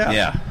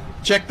 Yeah.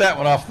 Check that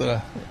one off the.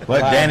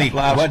 What Danny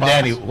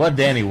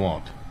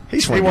want?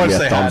 He wants to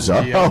say thumbs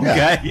up.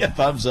 Okay, yeah,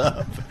 thumbs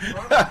up.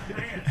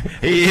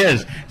 He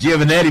is.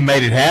 Giovannetti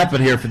made it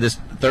happen here for this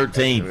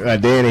 13.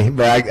 Danny,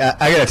 but I got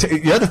to tell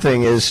you, the other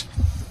thing is,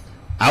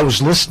 I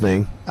was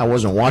listening. I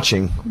wasn't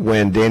watching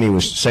when Danny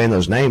was saying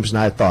those names, and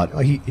I thought,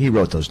 he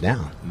wrote those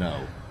down.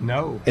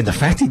 No. And the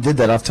fact he did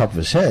that off the top of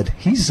his head,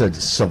 he's a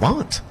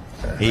savant.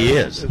 He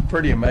is. It's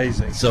pretty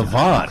amazing.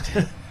 Savant.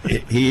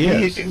 He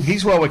is.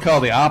 He's what we call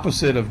the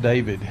opposite of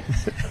David.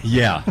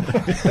 Yeah.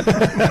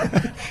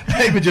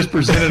 David just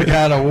presented a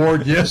guy an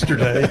award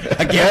yesterday.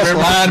 I can't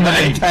remember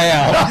lineman in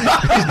town.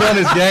 He's done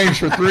his games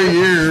for 3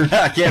 years.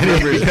 I can't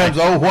remember. He comes,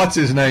 what's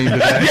his name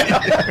today?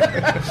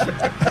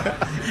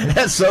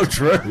 That's so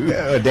true.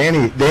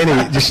 Danny,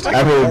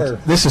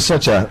 this is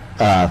such a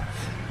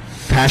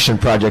passion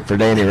project for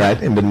Danny, right?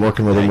 And been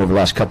working with him over the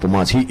last couple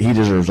months. He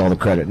deserves all the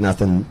credit.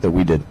 Nothing that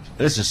we did.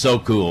 This is so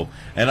cool,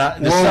 and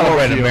this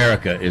Celebrate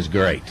America is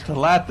great. To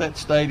light that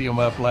stadium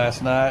up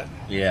last night,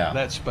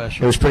 that's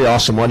special. It was pretty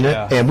awesome, wasn't it?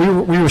 Yeah.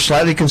 And we were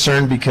slightly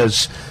concerned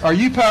because. Are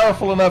you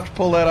powerful enough to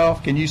pull that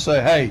off? Can you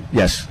say, hey?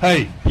 Yes.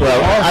 Hey.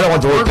 Well, I don't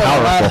want the word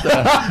powerful.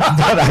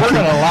 We're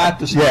going to light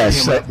the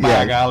stadium up,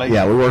 by golly.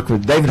 Yeah, we worked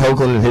with David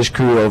Hoagland and his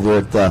crew over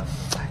at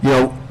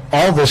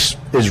all this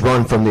is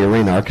run from the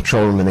arena, our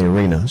control room in the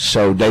arena.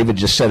 So David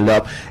just set it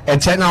up,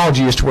 and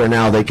technology is to where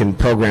now they can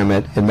program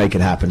it and make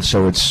it happen.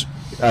 So it's.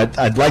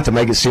 I'd like to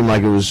make it seem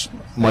like it was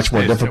much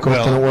more difficult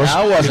than it was.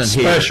 I wasn't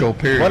here. Special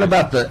period. What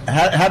about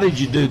how did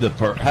you do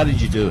how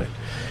did you do it?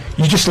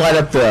 You just light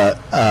up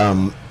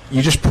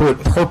you just put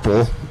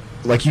purple,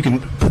 like you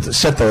can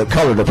set the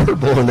color to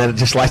purple, and then it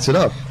just lights it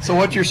up. So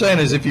what you're saying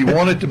is, if you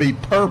want it to be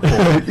purple,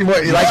 you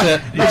like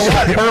that?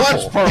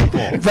 What's purple?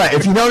 Right.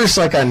 If you notice,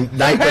 like on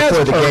night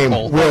before the game,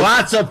 the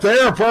lights up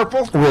there are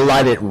purple. We'll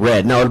light it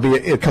red. No,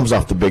 it comes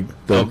off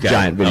the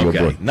giant video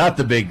board. Not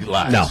the big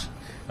lights. No.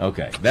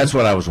 Okay, that's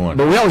what I was wondering.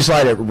 But we always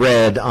light it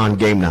red on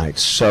game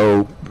nights,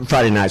 so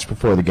Friday nights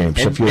before the game.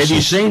 So have you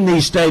seen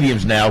these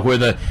stadiums now where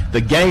the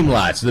game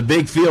lights, the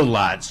big field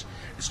lights,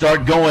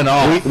 start going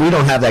off? We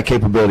don't have that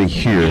capability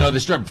here. They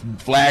start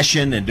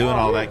flashing and doing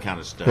all that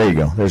kind of stuff. There you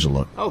go. There's a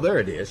look. Oh, there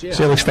it is. Yeah.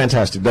 See, it looks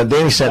fantastic.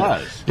 Danny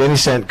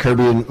sent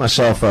Kirby and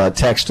myself a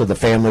text to the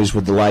families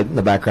with the light in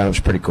the background. It was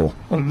pretty cool.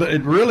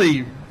 It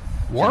really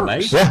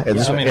works. Yeah, I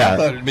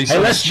thought it'd be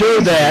so let's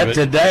do that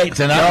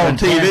tonight on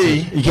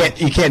TV.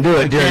 You can't do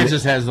it.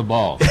 Kansas has the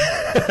ball.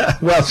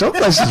 Well, some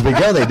places we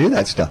go, they do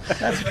that stuff.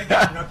 I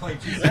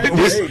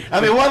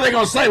mean, what are they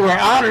going to say? We're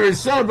honored and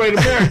celebrate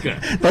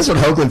America. That's what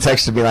Hoagland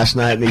texted me last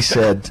night, and he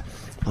said,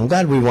 I'm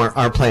glad we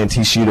aren't playing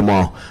TCU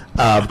tomorrow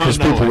because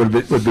people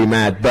would be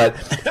mad. But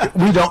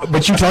we don't.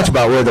 But you talked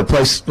about where the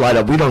place light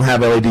up. We don't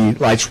have LED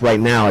lights right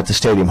now at the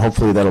stadium.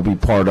 Hopefully that'll be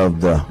part of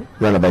the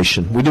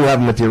renovation. We do have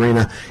them at the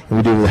arena, and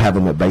we do have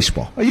them at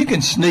baseball. Well, you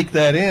can sneak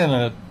that in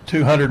a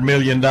 $200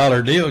 million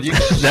deal.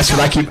 That's what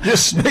I keep.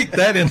 Just sneak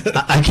that in.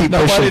 I keep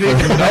pushing. Nobody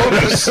even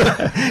notice.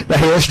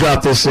 Hey, let's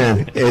drop this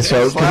in. Because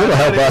it'll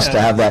help us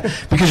to have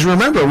that. Because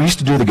remember, we used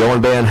to do the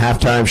Going Band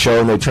halftime show,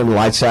 and they turn the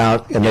lights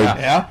out, and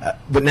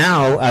but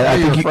now I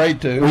think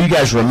afraid to. Well, you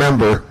guys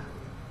remember.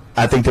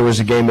 I think there was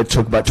a game that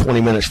took about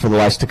 20 minutes for the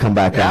lights to come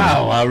back on.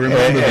 Wow, I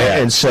remember that.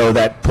 And so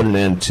that put an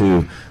end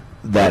to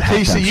that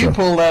halftime show. TCU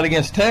pulled out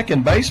against Tech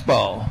in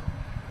baseball.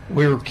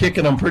 We were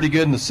kicking them pretty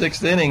good in the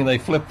 6th inning, and they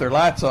flipped their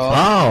lights off.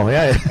 Oh,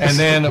 yeah. And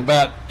then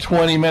about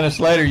 20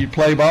 minutes later, you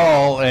play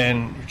ball,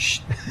 and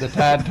the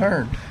tide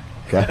turned.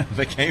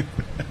 Okay.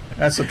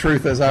 That's the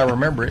truth as I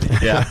remember it.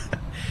 Yeah.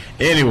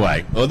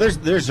 Anyway,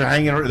 they're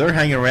hanging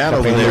around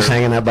over there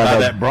hanging out by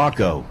that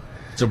Bronco.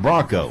 It's a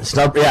Bronco. It was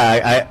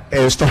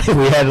funny.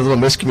 We had a little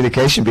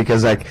miscommunication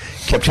because I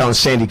kept telling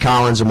Sandy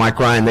Collins and Mike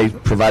Ryan, they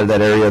provided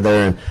that area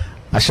there, and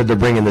I said they're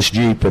bringing this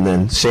Jeep, and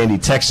then Sandy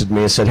texted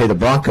me and said, hey, the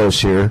Bronco's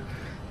here.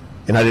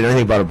 And I didn't know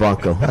anything about a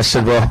Bronco. I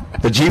said, well,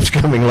 the Jeep's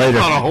coming later.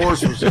 I thought a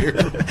horse was here.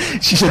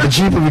 She said, the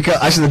Jeep will be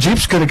I said, the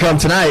Jeep's going to come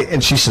tonight.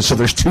 And she said, so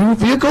there's 2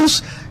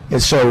 vehicles?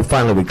 And so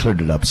finally we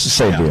cleared it up. It's the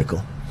same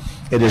vehicle.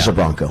 It is a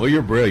Bronco. Well,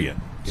 you're brilliant.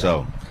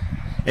 So,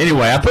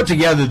 anyway, I put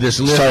together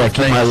this list Sorry, of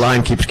things. my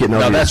line keeps getting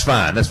over. No, that's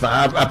fine. That's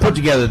fine. I put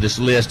together this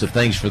list of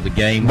things for the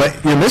game. But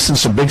you're missing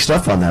some big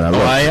stuff on that.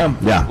 I am?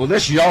 Yeah. Well,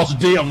 this is y'all's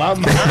deal, not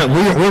mine.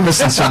 we're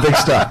missing some big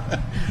stuff.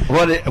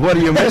 What are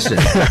you missing?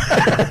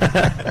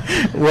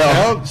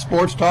 Well,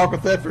 Sports Talk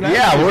with Thetford and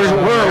Yeah, Ashby.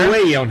 where are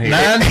we on here?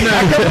 9 to noon.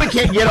 How come we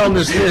can't get on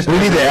this list? We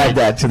need to add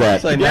that to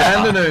that. Say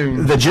 9 to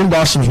noon. The Gin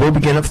Blossoms will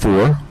begin at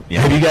 4.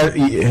 Yeah. Have you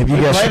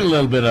guys Played a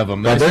little bit of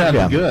them. They they're, sounded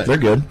yeah, good. They're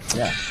good.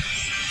 Yeah.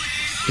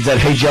 Is that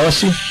Hey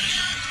Jealousy?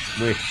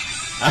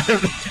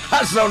 I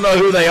just don't know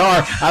who they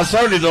are. I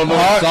certainly don't know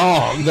the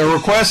song. The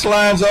request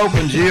line's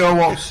open. Gio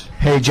wants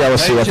Hey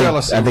Jealousy. Hey I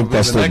Jealousy. think will be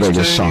that's the their next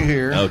biggest tune song. you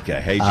hear.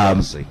 Okay, Hey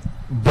Jealousy.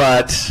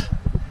 But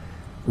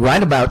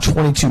right about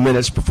 22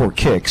 minutes before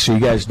kick, so you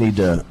guys need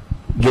to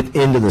get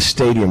into the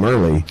stadium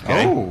early.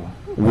 Okay. Oh.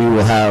 We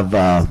will have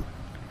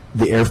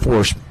the Air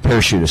Force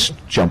parachutists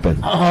jump in.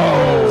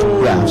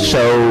 Oh. Yeah,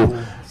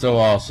 So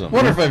awesome.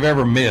 Wonder if they've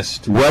ever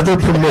missed. weather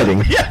permitting.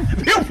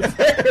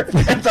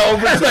 That's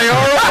over. They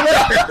are over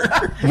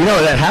there. You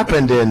know, that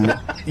happened in,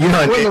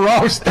 Went in the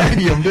wrong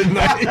stadium, didn't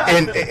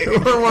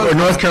they? in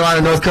North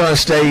Carolina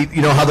State,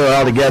 you know how they're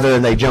all together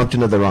and they jumped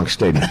into the wrong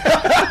stadium.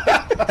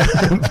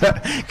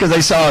 Because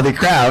they saw the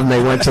crowd and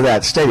they went to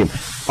that stadium.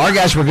 Our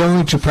guys were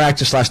going to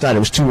practice last night. It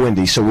was too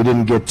windy, so we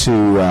didn't get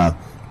to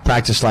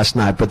practice last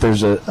night. But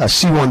there's a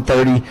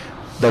C-130.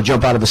 They'll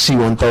jump out of a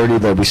C-130.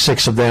 There'll be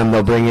 6 of them.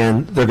 They're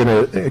going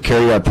to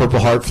carry a Purple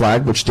Heart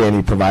flag, which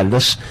Danny provided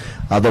us.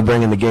 They'll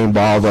bring in the game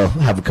ball. They'll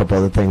have a couple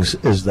other things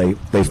as they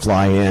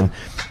fly in.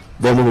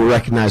 Then we will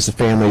recognize the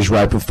families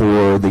right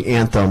before the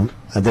anthem.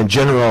 And then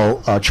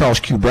General Charles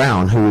Q.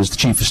 Brown, who is the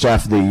Chief of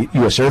Staff of the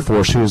U.S. Air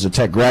Force, who is a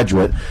Tech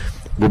graduate,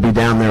 will be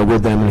down there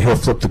with them, and he'll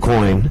flip the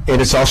coin.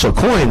 And it's also a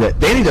coin that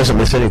Danny doesn't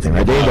miss anything,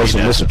 right? Danny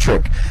doesn't miss a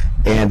trick.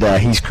 And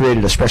he's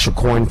created a special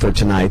coin for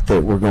tonight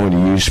that we're going to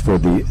use for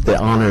the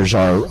honors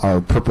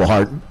our Purple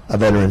Heart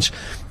veterans.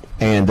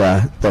 And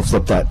they'll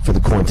flip that for the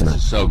coin tonight.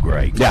 So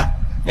great. Yeah.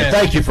 And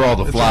thank you for all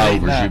the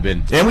flyovers you've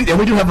been. And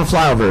we do have a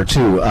flyover,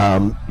 too.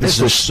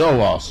 This is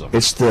so awesome.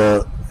 It's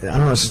the... I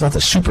don't know. It's not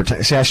the super.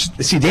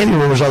 See, Danny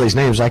remembers all these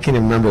names. I can't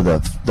even remember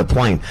the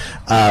plane.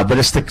 But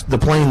it's the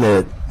plane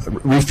that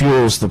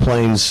refuels the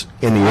planes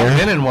in the air. I've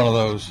been in one of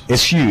those.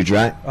 It's huge,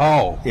 right?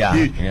 Oh, Yeah.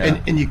 huge. Yeah.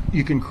 And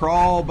you can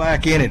crawl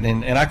back in it,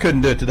 and I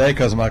couldn't do it today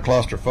because of my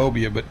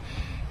claustrophobia, but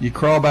you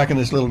crawl back in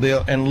this little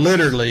deal, and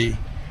literally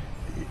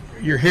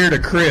you're here to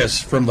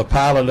Chris from the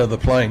pilot of the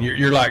plane.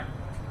 You're like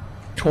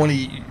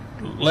 20,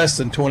 less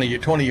than 20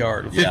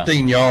 yards,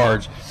 15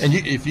 yards. And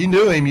if you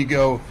knew him, you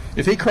go,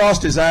 if he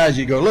crossed his eyes,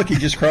 you go, look, he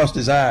just crossed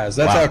his eyes.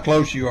 That's how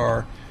close you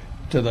are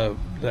to the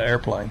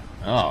airplane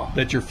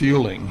that you're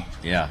fueling.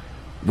 Yeah.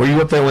 Were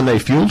you up there when they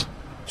fueled?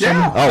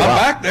 Yeah, Oh, I'm wow.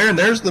 back there, and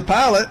there's the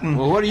pilot. And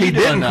Well, what are you he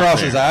doing didn't up cross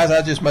there? his eyes. I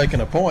was just making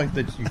a point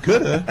that you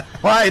could have.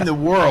 Why in the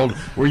world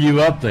were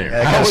you up there?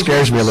 That kind of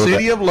scares me a little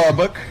City bit. of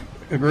Lubbock,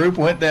 a group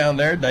went down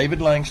there.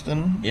 David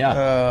Langston.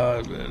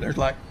 Yeah. There's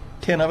like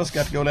 10 of us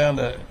got to go down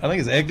to, I think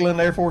it's Eglin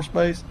Air Force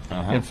Base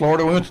in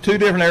Florida. We went to 2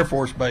 different Air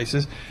Force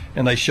bases,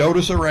 and they showed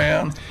us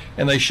around,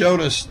 and they showed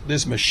us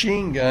this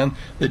machine gun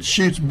that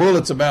shoots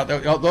bullets about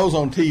those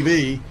on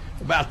TV.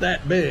 About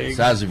that big,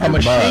 Size of a your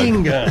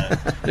machine gun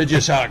that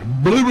just like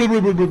blue, blue,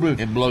 blue, blue, blue, blue.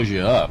 It blows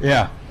you up.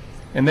 Yeah,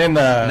 and then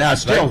Now,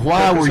 still, they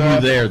why took were us you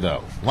up. there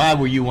though? Why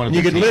were you one of the?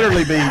 You could team?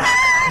 literally be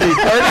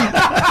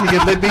 30. You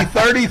could be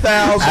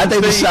 30,000. How'd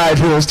they decide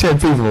who those 10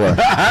 people were?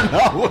 I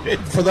know it.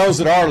 For those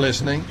that are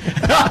listening,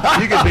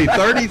 you could be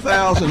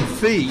 30,000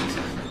 feet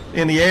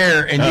in the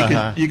air,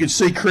 and you could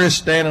see Chris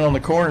standing on the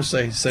corner and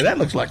say that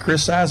looks like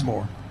Chris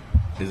Sizemore.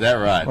 Is that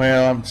right?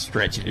 Well, I'm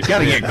stretching. You got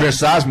to get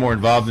Chris Sizemore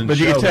involved in the But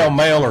you show. could tell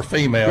male or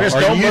female. Chris, or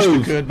don't you used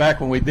move. to could back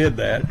when we did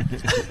that,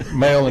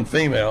 male and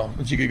female.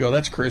 But you could go,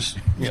 that's Chris.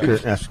 You know,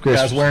 That's Chris.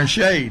 Guy's wearing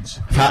shades.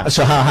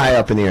 So how high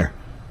up in the air?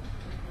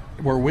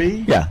 Were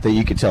we? Yeah, that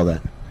you could tell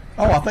that.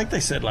 Oh, I think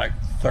they said like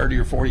 30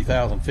 or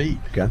 40,000 feet.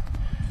 Okay.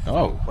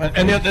 Oh,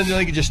 And then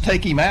they could just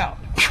take him out.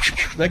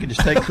 They could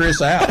just take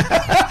Chris out.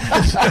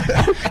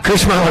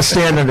 Chris might want to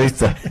stand underneath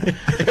the.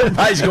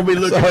 everybody's gonna be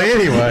looking So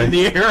anyway. in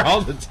the air all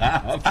the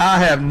time. I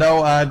have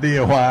no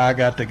idea why I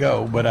got to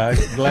go, but I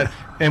glad.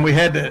 And we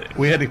had to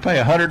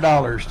pay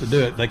 $100 to do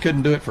it. They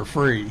couldn't do it for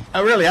free. I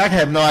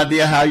have no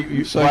idea how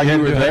you So why you you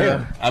had were to,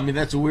 there. I mean,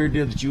 that's a weird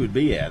deal that you would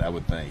be at. I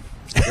would think.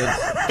 They-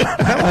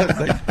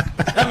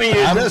 I mean,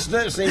 that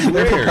seems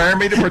They're weird. preparing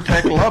me to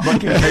protect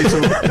Lubbock in case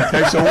of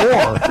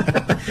war.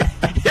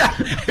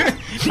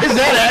 Is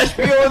that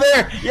Ashby over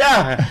there?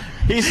 Yeah.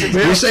 You're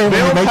saying when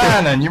you Bill make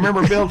that- Tynan. You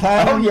remember Bill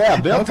Tynan? Oh yeah,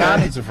 Bill Okay.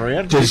 Tynan's a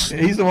friend.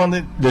 He's the one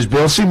that Does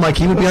Bill seem like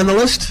he would be on the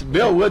list?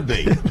 Bill would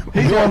be.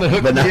 he's the one that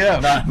hooked But me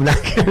up.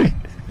 not Gary.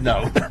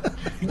 No,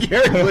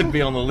 Gary would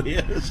be on the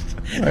list.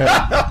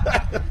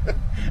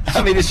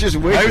 I mean, it's just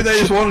weird. Maybe they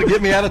just wanted to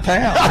get me out of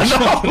town. I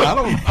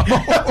don't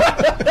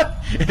know.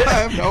 I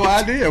have no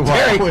idea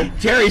why.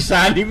 Terry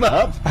signed him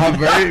up. I'm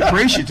very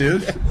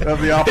appreciative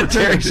of the opportunity.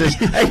 Terry says,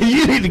 "Hey,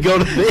 you need to go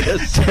to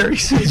this." Terry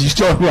says, "You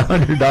stole me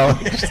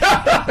 $100."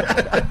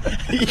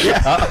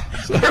 Yeah,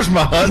 there's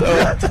my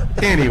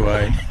 $100.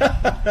 Anyway,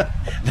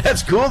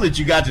 That's cool that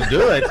you got to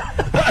do it.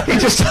 He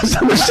just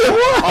doesn't understand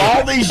why.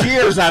 All these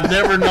years, I've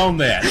never known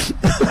that.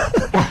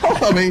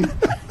 I mean,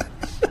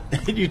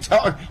 You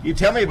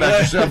tell me about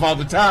yourself all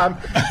the time.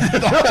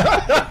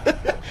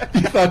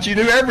 you thought you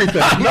knew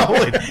everything. I know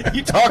it.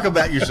 You talk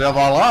about yourself a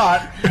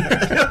lot.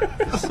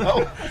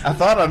 So I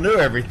thought I knew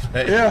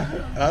everything. Yeah,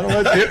 I don't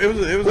know. It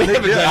was a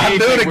neat deal. done I'll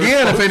do anything it we're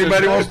again if supposed to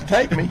anybody do. wants to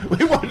take me.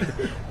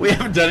 We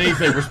haven't done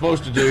anything we're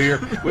supposed to do here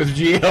with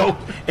Gio.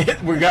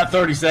 We got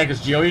 30 seconds,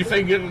 Gio.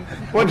 Anything good?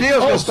 Well, Gio's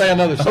going to stay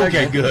another second.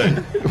 Okay,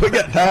 good. We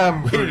got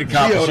time We for didn't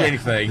accomplish Gio to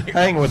anything.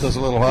 hang with us a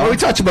little Well, while. we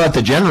talked about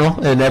the general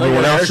and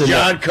everyone else. There's in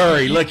John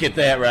Curry. Look at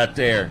that right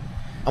there.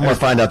 I'm going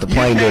to find out the You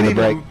plane can't during the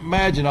break. even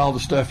imagine all the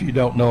stuff you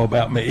don't know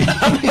about me.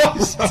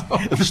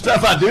 The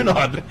stuff I do know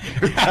are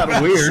kind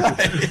of weird.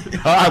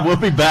 All right, we'll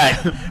be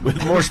back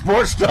with more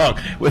Sports Talk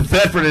with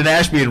Thetford and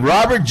Ashby and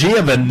Robert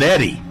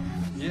Giovannetti.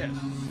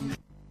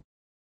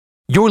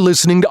 You're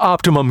listening to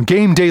Optimum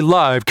Game Day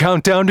Live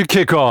Countdown to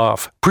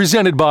Kickoff,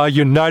 presented by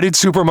United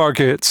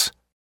Supermarkets.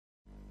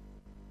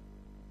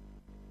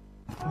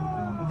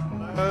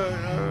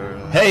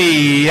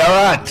 Hey, all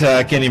right.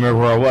 Can't even remember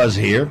where I was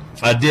here.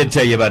 I did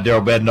tell you about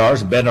Daryl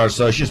Bednar's and Bednar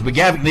Associates.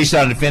 McGavick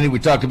Nissan and Infinity, we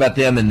talked about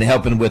them and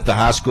helping with the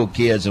high school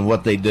kids and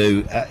what they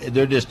do.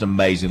 They're just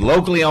amazing.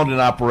 Locally owned and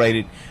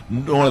operated,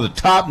 one of the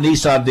top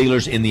Nissan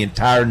dealers in the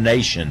entire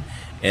nation.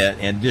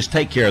 And just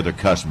take care of their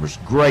customers.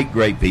 Great,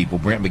 great people.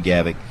 Brent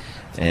McGavick.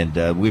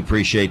 And we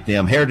appreciate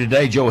them. Here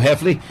today, Joe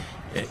Heffley.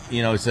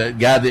 It's a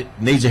guy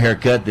that needs a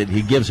haircut, that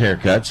he gives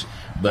haircuts.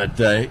 But he's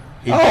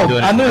been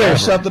doing it I knew there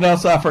was forever. something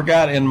else I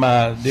forgot in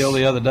my deal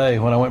the other day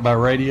when I went by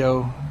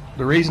radio.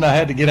 The reason I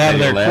had to get out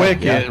Radio of there Lab,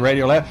 quick, yeah.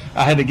 Radio Lab,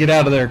 I had to get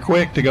out of there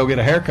quick to go get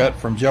a haircut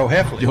from Joe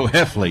Heffley. Joe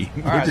Heffley.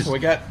 All right, so we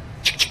got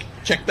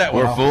check that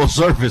one We're off. full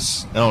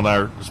service on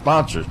our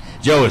sponsors.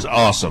 Joe is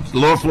awesome. The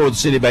lower floor of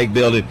the Citibank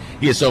building.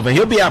 He is so fun.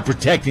 He'll be out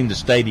protecting the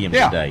stadium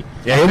today.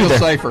 Yeah, he'll be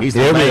safer. He's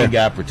He'll the be main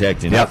there. guy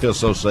protecting. Yep. I feel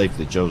so safe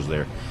that Joe's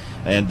there.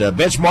 And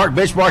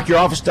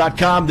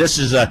benchmarkyouroffice.com. This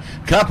is a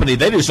company.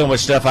 They do so much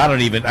stuff I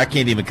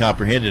can't even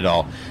comprehend it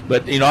all.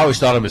 But I always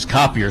thought of them as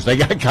copiers. They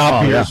got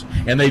copiers,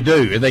 and they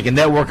do, and they can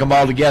network them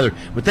all together.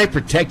 But they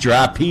protect your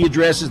IP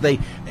addresses.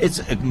 It's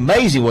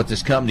amazing what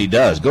this company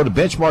does. Go to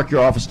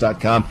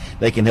benchmarkyouroffice.com.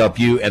 They can help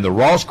you. And the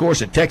Rawls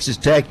course at Texas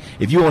Tech.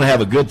 If you want to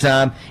have a good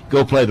time,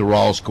 go play the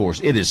Rawls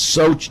course. It is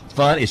so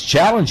fun. It's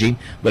challenging,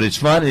 but it's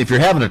fun. And if you're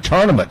having a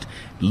tournament,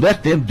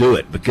 let them do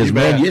it because, You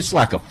man, bet. it's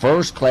like a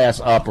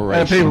first-class operation.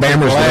 And people Bammer's are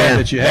the glad man.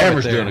 that you have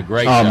Bammer's it there. doing a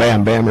great Oh, job.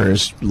 man, Bammer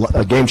is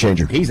a game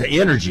changer. He's an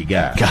energy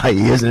guy.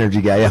 He is an energy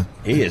guy, yeah.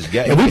 He is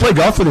gay. And we played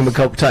golf with him a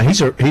couple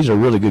times. He's a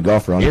really good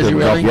golfer. Is he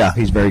really? Yeah,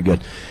 he's very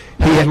good.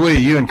 Who's with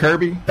you and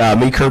Kirby?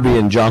 Me, Kirby,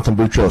 and Jonathan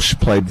Boutros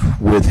played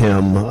with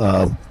him.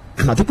 I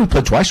think we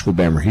played twice with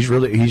Bammer. He's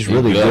really a In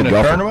good a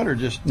golfer. tournament or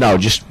just No,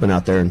 just went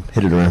out there and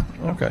hit it around.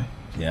 okay?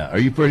 Yeah. Are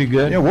you pretty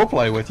good? Yeah, we'll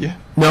play with you.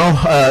 No,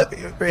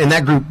 in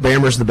that group,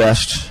 Bammer's the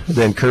best.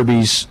 Then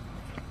Kirby's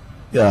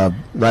right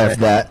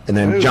after that, and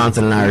then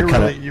Jonathan and I are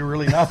kind of. You're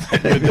really not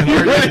that good.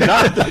 You're really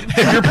not.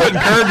 You're putting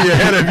Kirby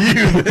ahead of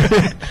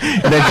you.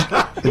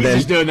 He's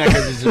just doing that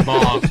because he's his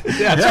boss.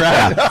 That's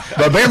right.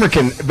 But Bammer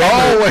can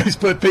Always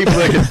put people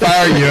that can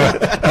fire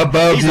you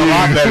above He's you. a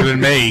lot better than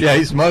me. Yeah,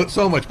 he's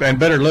so much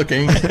better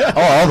looking.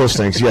 all those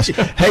things. Yes.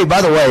 Hey,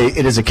 by the way,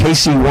 it is a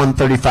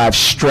KC-135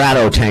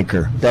 Strato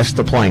tanker. That's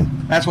the plane.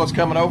 That's what's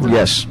coming over?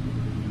 Yes.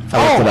 Oh,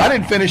 looked it up. I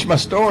didn't finish my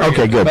story.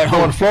 Okay, good. About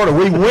going to Florida.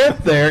 We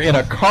went there in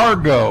a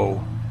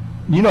cargo.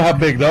 You know how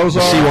big those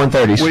are?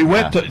 C-130s. We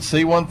went to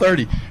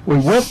C-130. We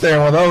went there in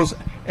one of those,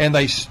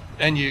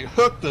 and you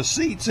hook the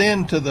seats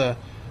into the.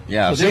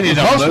 Yeah, I've the- seen it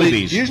on mostly-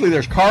 movies. Usually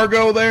there's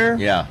cargo there.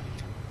 Yeah.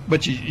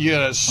 But you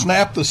gotta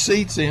snap the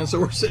seats in, so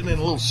we're sitting in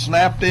a little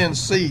snapped-in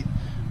seat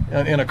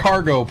in a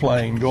cargo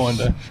plane going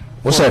to.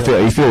 What's that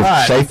feel? You feel All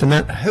right. safe in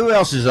that? Who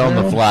else is on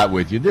the flight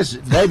with you? This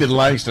is David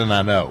Langston,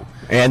 I know.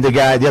 And the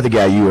other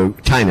guy, you were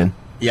Tynan.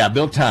 Yeah,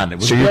 Bill Tynan.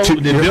 So you're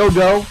Did Bill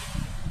go?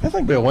 I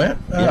think Bill went.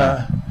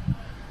 Yeah.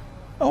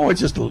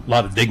 It's just a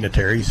lot of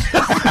dignitaries. You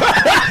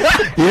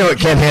know what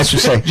Ken Hansen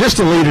would say? Just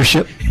the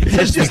leadership.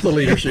 It's just the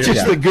leadership.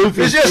 Just the goofiest.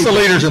 It's just the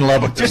leaders in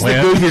Lubbock. Just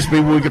that the went. goofiest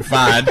people we could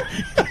find.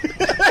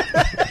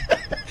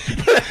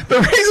 The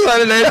reason I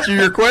didn't answer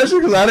your question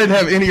because I didn't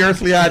have any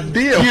earthly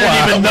idea. You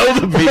didn't even know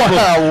the people.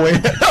 Why I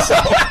went. So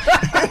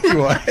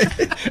anyway,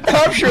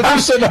 I'm sure they're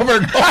sitting over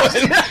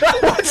going,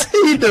 "What's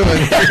he doing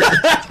here?"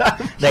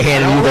 They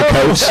handed you the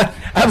coats.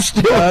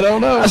 I don't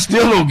know. I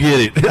still don't get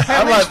it.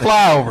 How many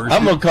flyovers?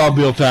 I'm going to call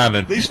Bill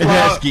Tynan These and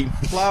ask him.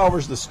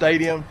 flyovers, the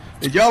stadium.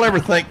 Did y'all ever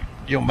think,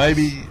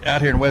 maybe out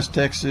here in West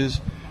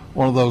Texas,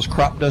 one of those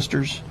crop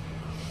dusters,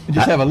 and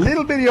just have a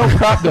little bitty old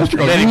crop duster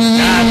go? Let him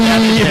dive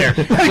down in there.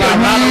 Fly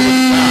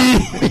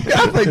right over the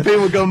top. I think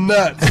people would go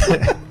nuts.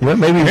 Well,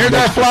 maybe Here's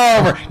that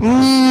flyover.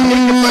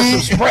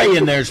 Put some spray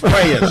in there.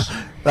 Spray us.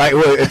 Like,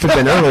 well, if it's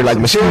been earlier, like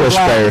mosquito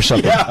spray or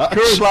something. Yeah,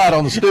 Coors Light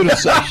on the student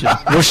section.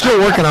 We're still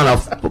working on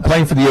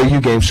playing for the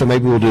OU game, so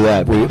maybe we'll do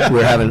that.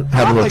 We're having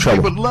a little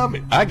trouble. They would love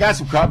it. I got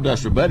some crop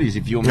duster buddies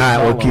if you want me to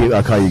All right,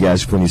 I'll call you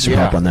guys if we need some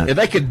help on that. If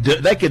they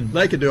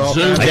could do all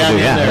Zoom kinds down in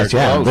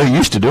there. They're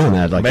used to doing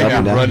that. Like Make up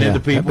and them down. run into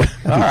people.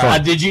 All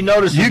right. Did you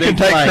notice You the can big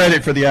take plane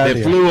credit for the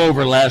idea. that flew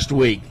over last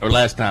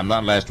time,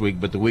 not last week,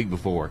 but the week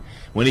before?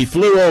 When he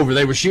flew over,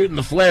 they were shooting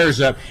the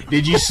flares up.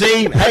 Did you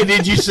see him? Hey,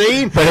 did you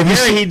see him? But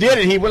he did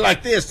it. He went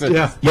like this.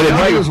 Yeah.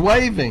 But He was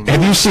waving.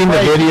 Have you seen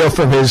the video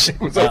from his? He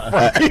was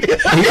afraid.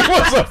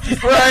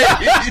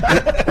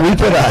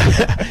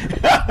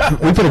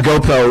 We put a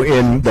GoPro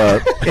in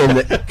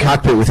the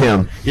cockpit with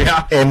him.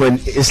 Yeah. And when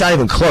it's not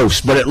even close,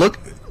 but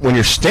when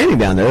you're standing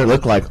down there, it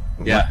looked like,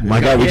 my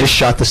God, we just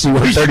shot the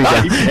C-130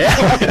 down.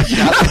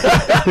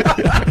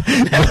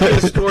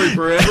 That's a story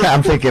forever.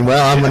 I'm thinking,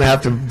 well, I'm going to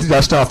have to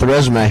dust off the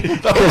resume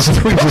because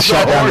we just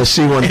shot down the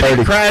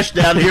C-130. Crashed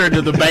down here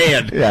into the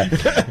band. Yeah.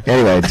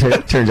 Anyway,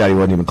 it turns out he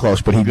wasn't even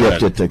close, but he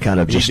dipped it to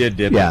kind of just. He did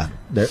dip it. Yeah.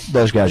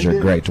 Those guys are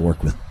great to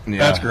work with. Yeah.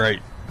 That's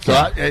great. So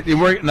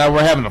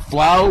we're having a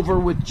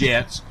flyover with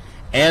jets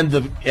and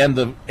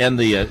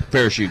the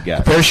parachute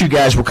guys. Parachute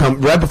guys will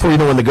come right before,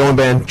 when the going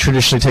band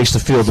traditionally takes the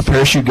field. The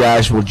parachute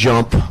guys will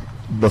jump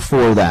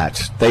before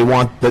that. They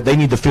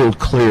need the field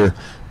clear,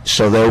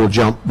 so they'll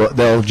jump,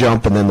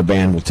 and then the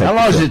band will take. How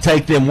long does it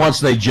take them once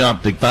they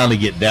jump to finally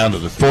get down to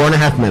the field?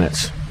 4.5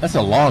 minutes. That's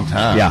a long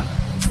time. Yeah.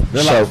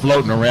 They're like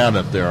floating around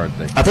up there, aren't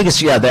they? I think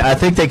I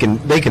think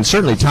they can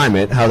certainly time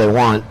it how they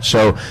want.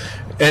 So,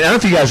 and I don't know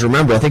if you guys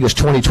remember. I think it was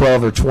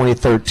 2012 or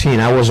 2013.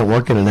 I wasn't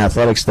working in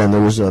athletics then.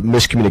 There was a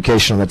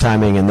miscommunication on the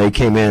timing, and they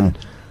came in,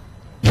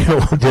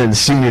 during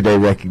Senior Day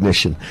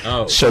recognition.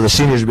 Oh. So the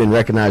seniors have been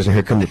recognized, and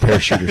here come the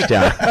parachuters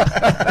down.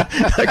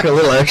 Like a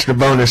little extra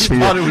bonus for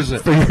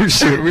your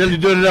suit. Really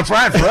doing it up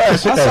right for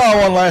us. I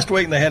saw one last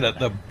week, and they had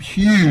the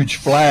huge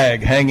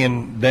flag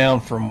hanging down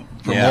from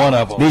one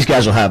of them. These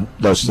guys will have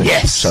those things.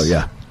 Yes. So,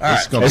 yeah. All right.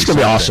 It's going to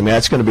be awesome. Yeah,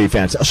 it's going to be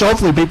fantastic. So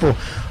hopefully people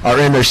are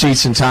in their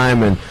seats in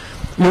time. And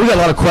we got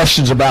a lot of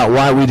questions about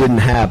why we didn't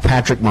have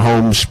Patrick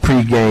Mahomes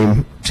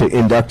pregame to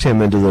induct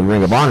him into the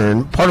Ring of Honor.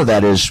 And part of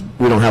that is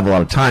we don't have a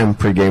lot of time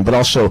pregame, but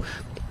also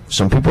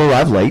some people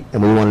arrived late,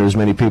 and we wanted as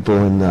many people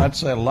in I'd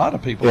say a lot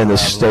of people in the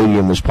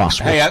stadium as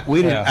possible. Hey, I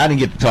didn't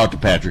get to talk to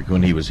Patrick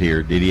when he was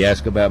here. Did he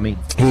ask about me?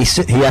 He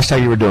asked how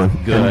you were doing.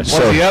 Good.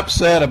 Was he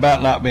upset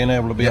about not being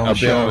able to be on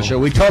the show?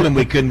 We told him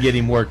we couldn't get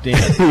him worked in.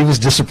 He was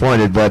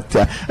disappointed, but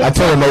I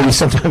told him maybe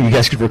sometime you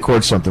guys could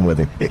record something with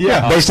him.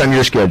 Yeah. Based on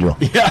your schedule.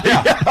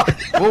 Yeah.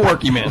 We'll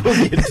work him in.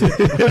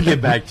 We'll get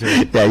back to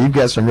it. Yeah, you've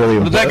got some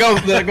really. Did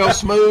that go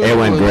smooth? It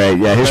went great.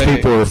 Yeah, his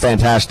people were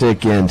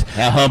fantastic, and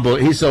how humble.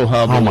 He's so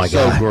humble. Oh my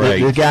God, so great.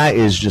 The guy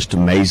is just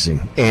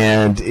amazing,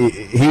 and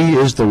he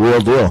is the real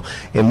deal.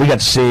 And we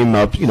got to see him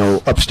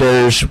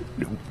upstairs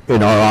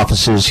in our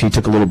offices. He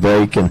took a little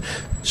break, and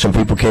some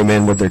people came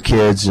in with their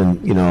kids,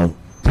 and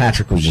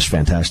Patrick was just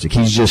fantastic.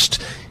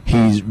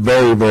 He's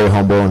very, very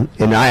humble.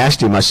 And I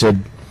asked him, I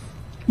said,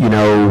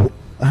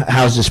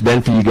 how's this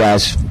been for you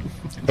guys?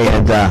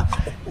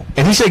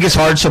 And he said it gets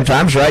hard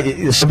sometimes,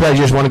 right? Sometimes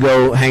you just want to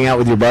go hang out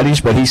with your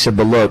buddies, but he said,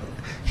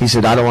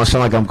 I don't want to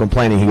sound like I'm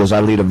complaining. He goes, I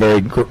lead a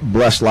very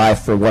blessed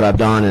life for what I've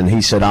done, and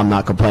he said, I'm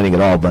not complaining at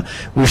all. But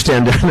we're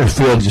standing down in the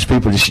field, just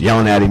people just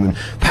yelling at him, and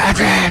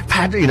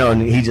Patrick,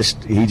 and he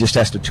just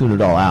has to tune it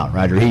all out,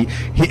 right? Or he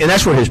and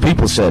that's what his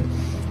people said.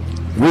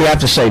 We have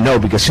to say no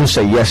because he'll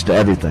say yes to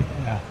everything.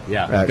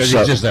 Yeah, because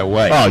he's just that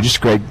way. Oh,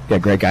 just a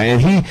great guy, and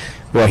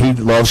he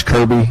loves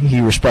Kirby. He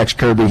respects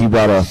Kirby. He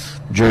brought a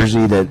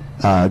jersey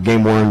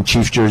game-worn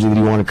Chiefs jersey that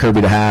he wanted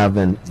Kirby to have,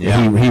 and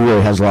he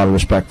really has a lot of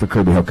respect for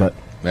Kirby Hillcutt.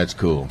 That's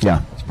cool.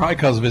 Yeah. It's probably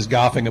because of his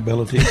golfing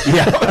abilities.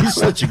 Yeah, he's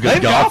such a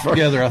good golfer.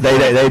 Together,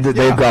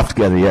 They've golfed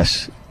together,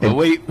 yes. But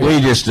we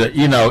just,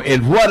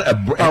 and what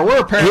a... we're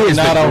apparently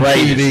not on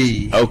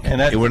TV.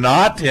 Okay, we're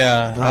not?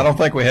 Yeah, I don't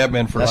think we have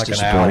been for like an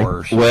hour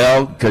or so.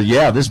 Well, because,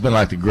 this has been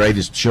like the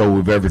greatest show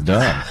we've ever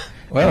done.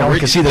 Well, we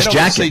can see this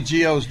jacket.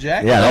 See Gio's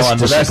jacket. Yeah,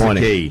 that's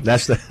disappointing.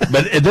 That's the key.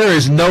 But there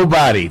is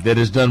nobody that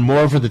has done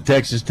more for the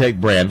Texas Tech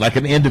brand, like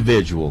an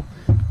individual,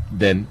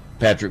 than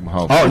Patrick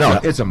Mahomes. Oh, no.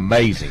 It's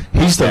amazing.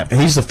 He's the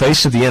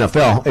face of the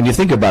NFL, and you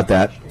think about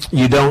that,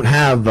 you don't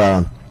have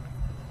that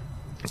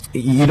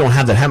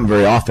happen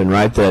very often,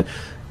 right? That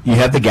you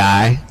have the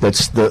guy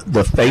that's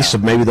the face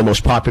of maybe the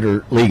most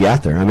popular league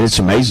out there. I mean, it's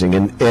amazing,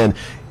 and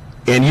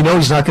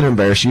he's not going to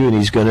embarrass you, and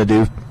he's going to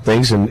do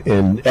things,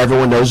 and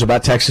everyone knows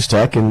about Texas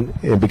Tech, and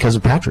because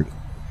of Patrick.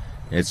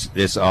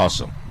 It's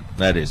awesome.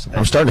 That is.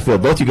 I'm starting to feel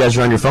both you guys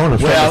are on your phone. I'm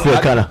starting to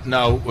feel kind of.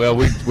 No, well,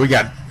 we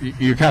got.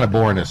 You're kind of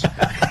boring us.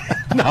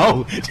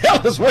 No,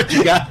 tell us what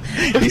you got.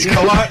 He's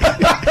calling.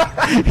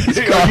 He's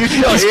calling. You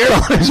still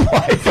here? His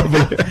wife over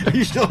there. Are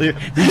you still here?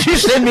 Did you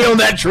send me on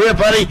that trip,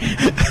 honey?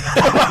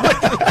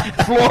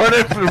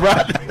 Florida,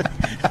 right?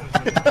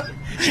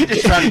 She's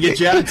just trying to get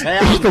you out of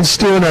town. He's been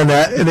stewing on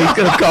that, and he's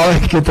going to call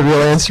and get the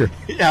real answer.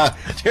 Yeah,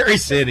 Terry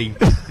said him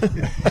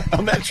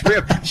on that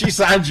trip. She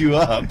signed you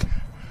up.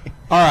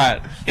 All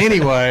right.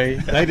 Anyway,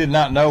 they did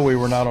not know we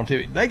were not on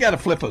TV. They got to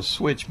flip a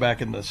switch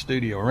back in the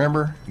studio.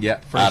 Remember?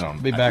 Yeah.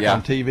 First, be back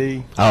on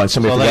TV. Oh, and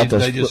somebody forgot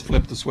they just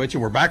flipped the switch,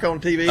 and we're back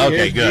on TV.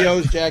 Okay, Here's good.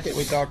 Gio's jacket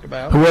we talked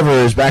about. Whoever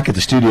is back at the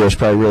studio is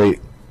probably really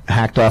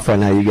hacked off right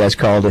now. You guys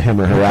called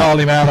him or her out. Called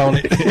him out on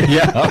it.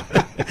 Yeah.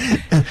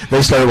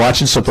 They started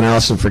watching something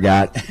else and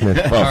forgot.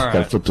 Got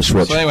to flip the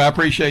switch. So anyway, I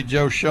appreciate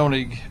Joe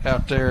Schoenig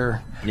out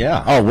there.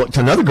 Yeah. Oh, it's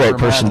another great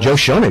person, Joe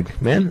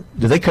Schoenig. Man,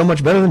 do they come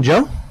much better than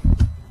Joe?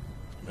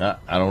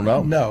 I don't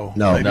know. No.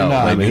 They do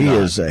not. I mean, he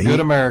is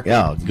good American.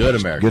 Yeah, Good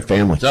America. Good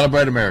family.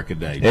 Celebrate America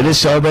Day. It is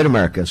Celebrate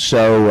America.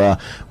 So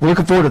we're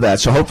looking forward to that.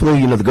 So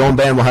hopefully, the Going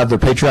Band will have their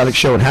patriotic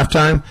show at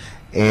halftime.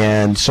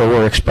 And so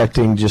we're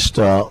expecting just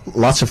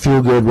lots of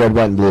feel-good red,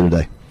 white, and blue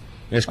today.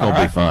 It's going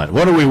to be fun.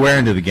 What are we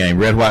wearing to the game?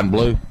 Red, white, and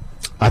blue?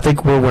 I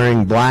think we're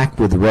wearing black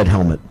with the red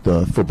helmet,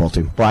 the football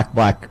team. Black.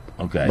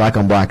 Okay. Black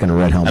on black and a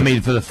red helmet. I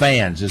mean, for the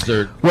fans, is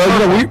there...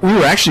 Well, we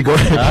were actually going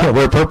to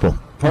wear purple.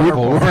 We're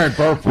wearing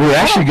purple. We were I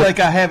actually don't think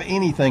I have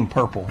anything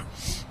purple.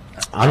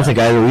 I don't think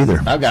I do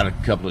either. I've got a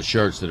couple of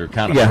shirts that are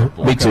kind of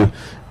purple. Me too.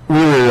 We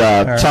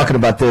were talking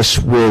about this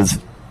with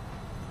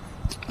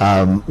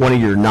one of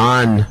your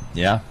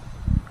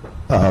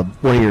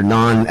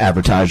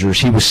non-advertisers.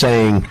 He was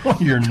saying,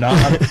 You're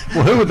not.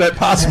 Well, who would that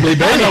possibly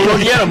be? I know,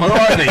 we'll get them. Who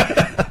are they?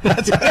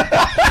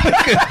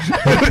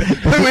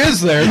 Who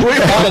is there? We're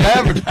not an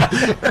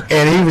advertiser.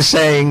 and he was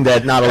saying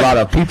that not a lot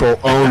of people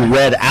own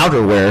red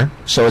outerwear,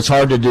 so it's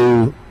hard to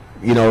do.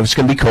 It's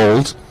going to be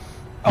cold.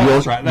 Oh,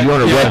 that's right. You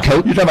own a red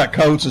coat? You're talking about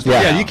coats and stuff.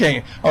 Yeah. Yeah, you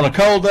can't. On a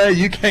cold day,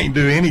 you can't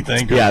do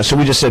anything. Yeah, so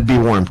we just said be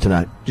warm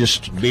tonight.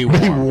 Just Be warm.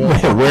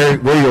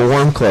 wear your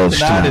warm clothes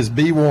Tonight tonight. is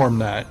be warm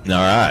night. All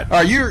right.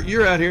 All right,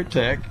 you're out here,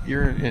 Tech.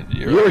 You're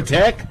a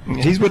Tech?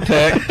 He's with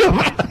Tech. All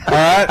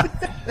right.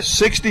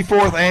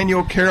 64th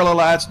annual Carol of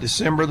Lights,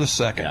 December the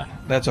 2nd. Yeah.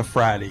 That's a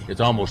Friday.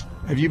 It's almost...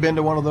 Have you been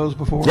to one of those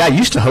before? Yeah, I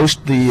used to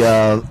host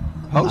the.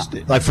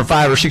 Hosted. Like for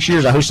 5 or 6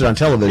 years, I hosted on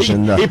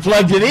television. He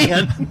plugged it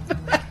in.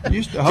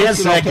 Used to host it on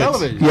seconds.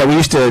 television. Yeah, we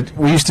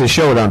used to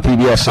show it on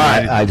PBS.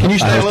 All right. Can you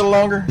stay a little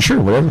longer? Sure,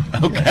 whatever.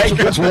 Okay.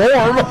 It's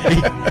warm.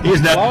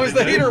 He's As long not... as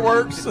the heater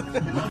works.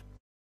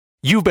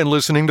 You've been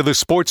listening to the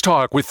Sports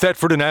Talk with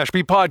Thetford and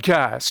Ashby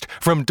podcast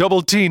from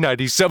Double T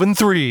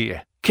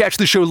 97.3. Catch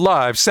the show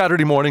live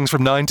Saturday mornings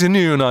from 9 to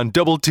noon on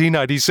Double T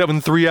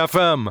 97.3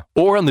 FM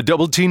or on the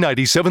Double T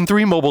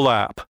 97.3 mobile app.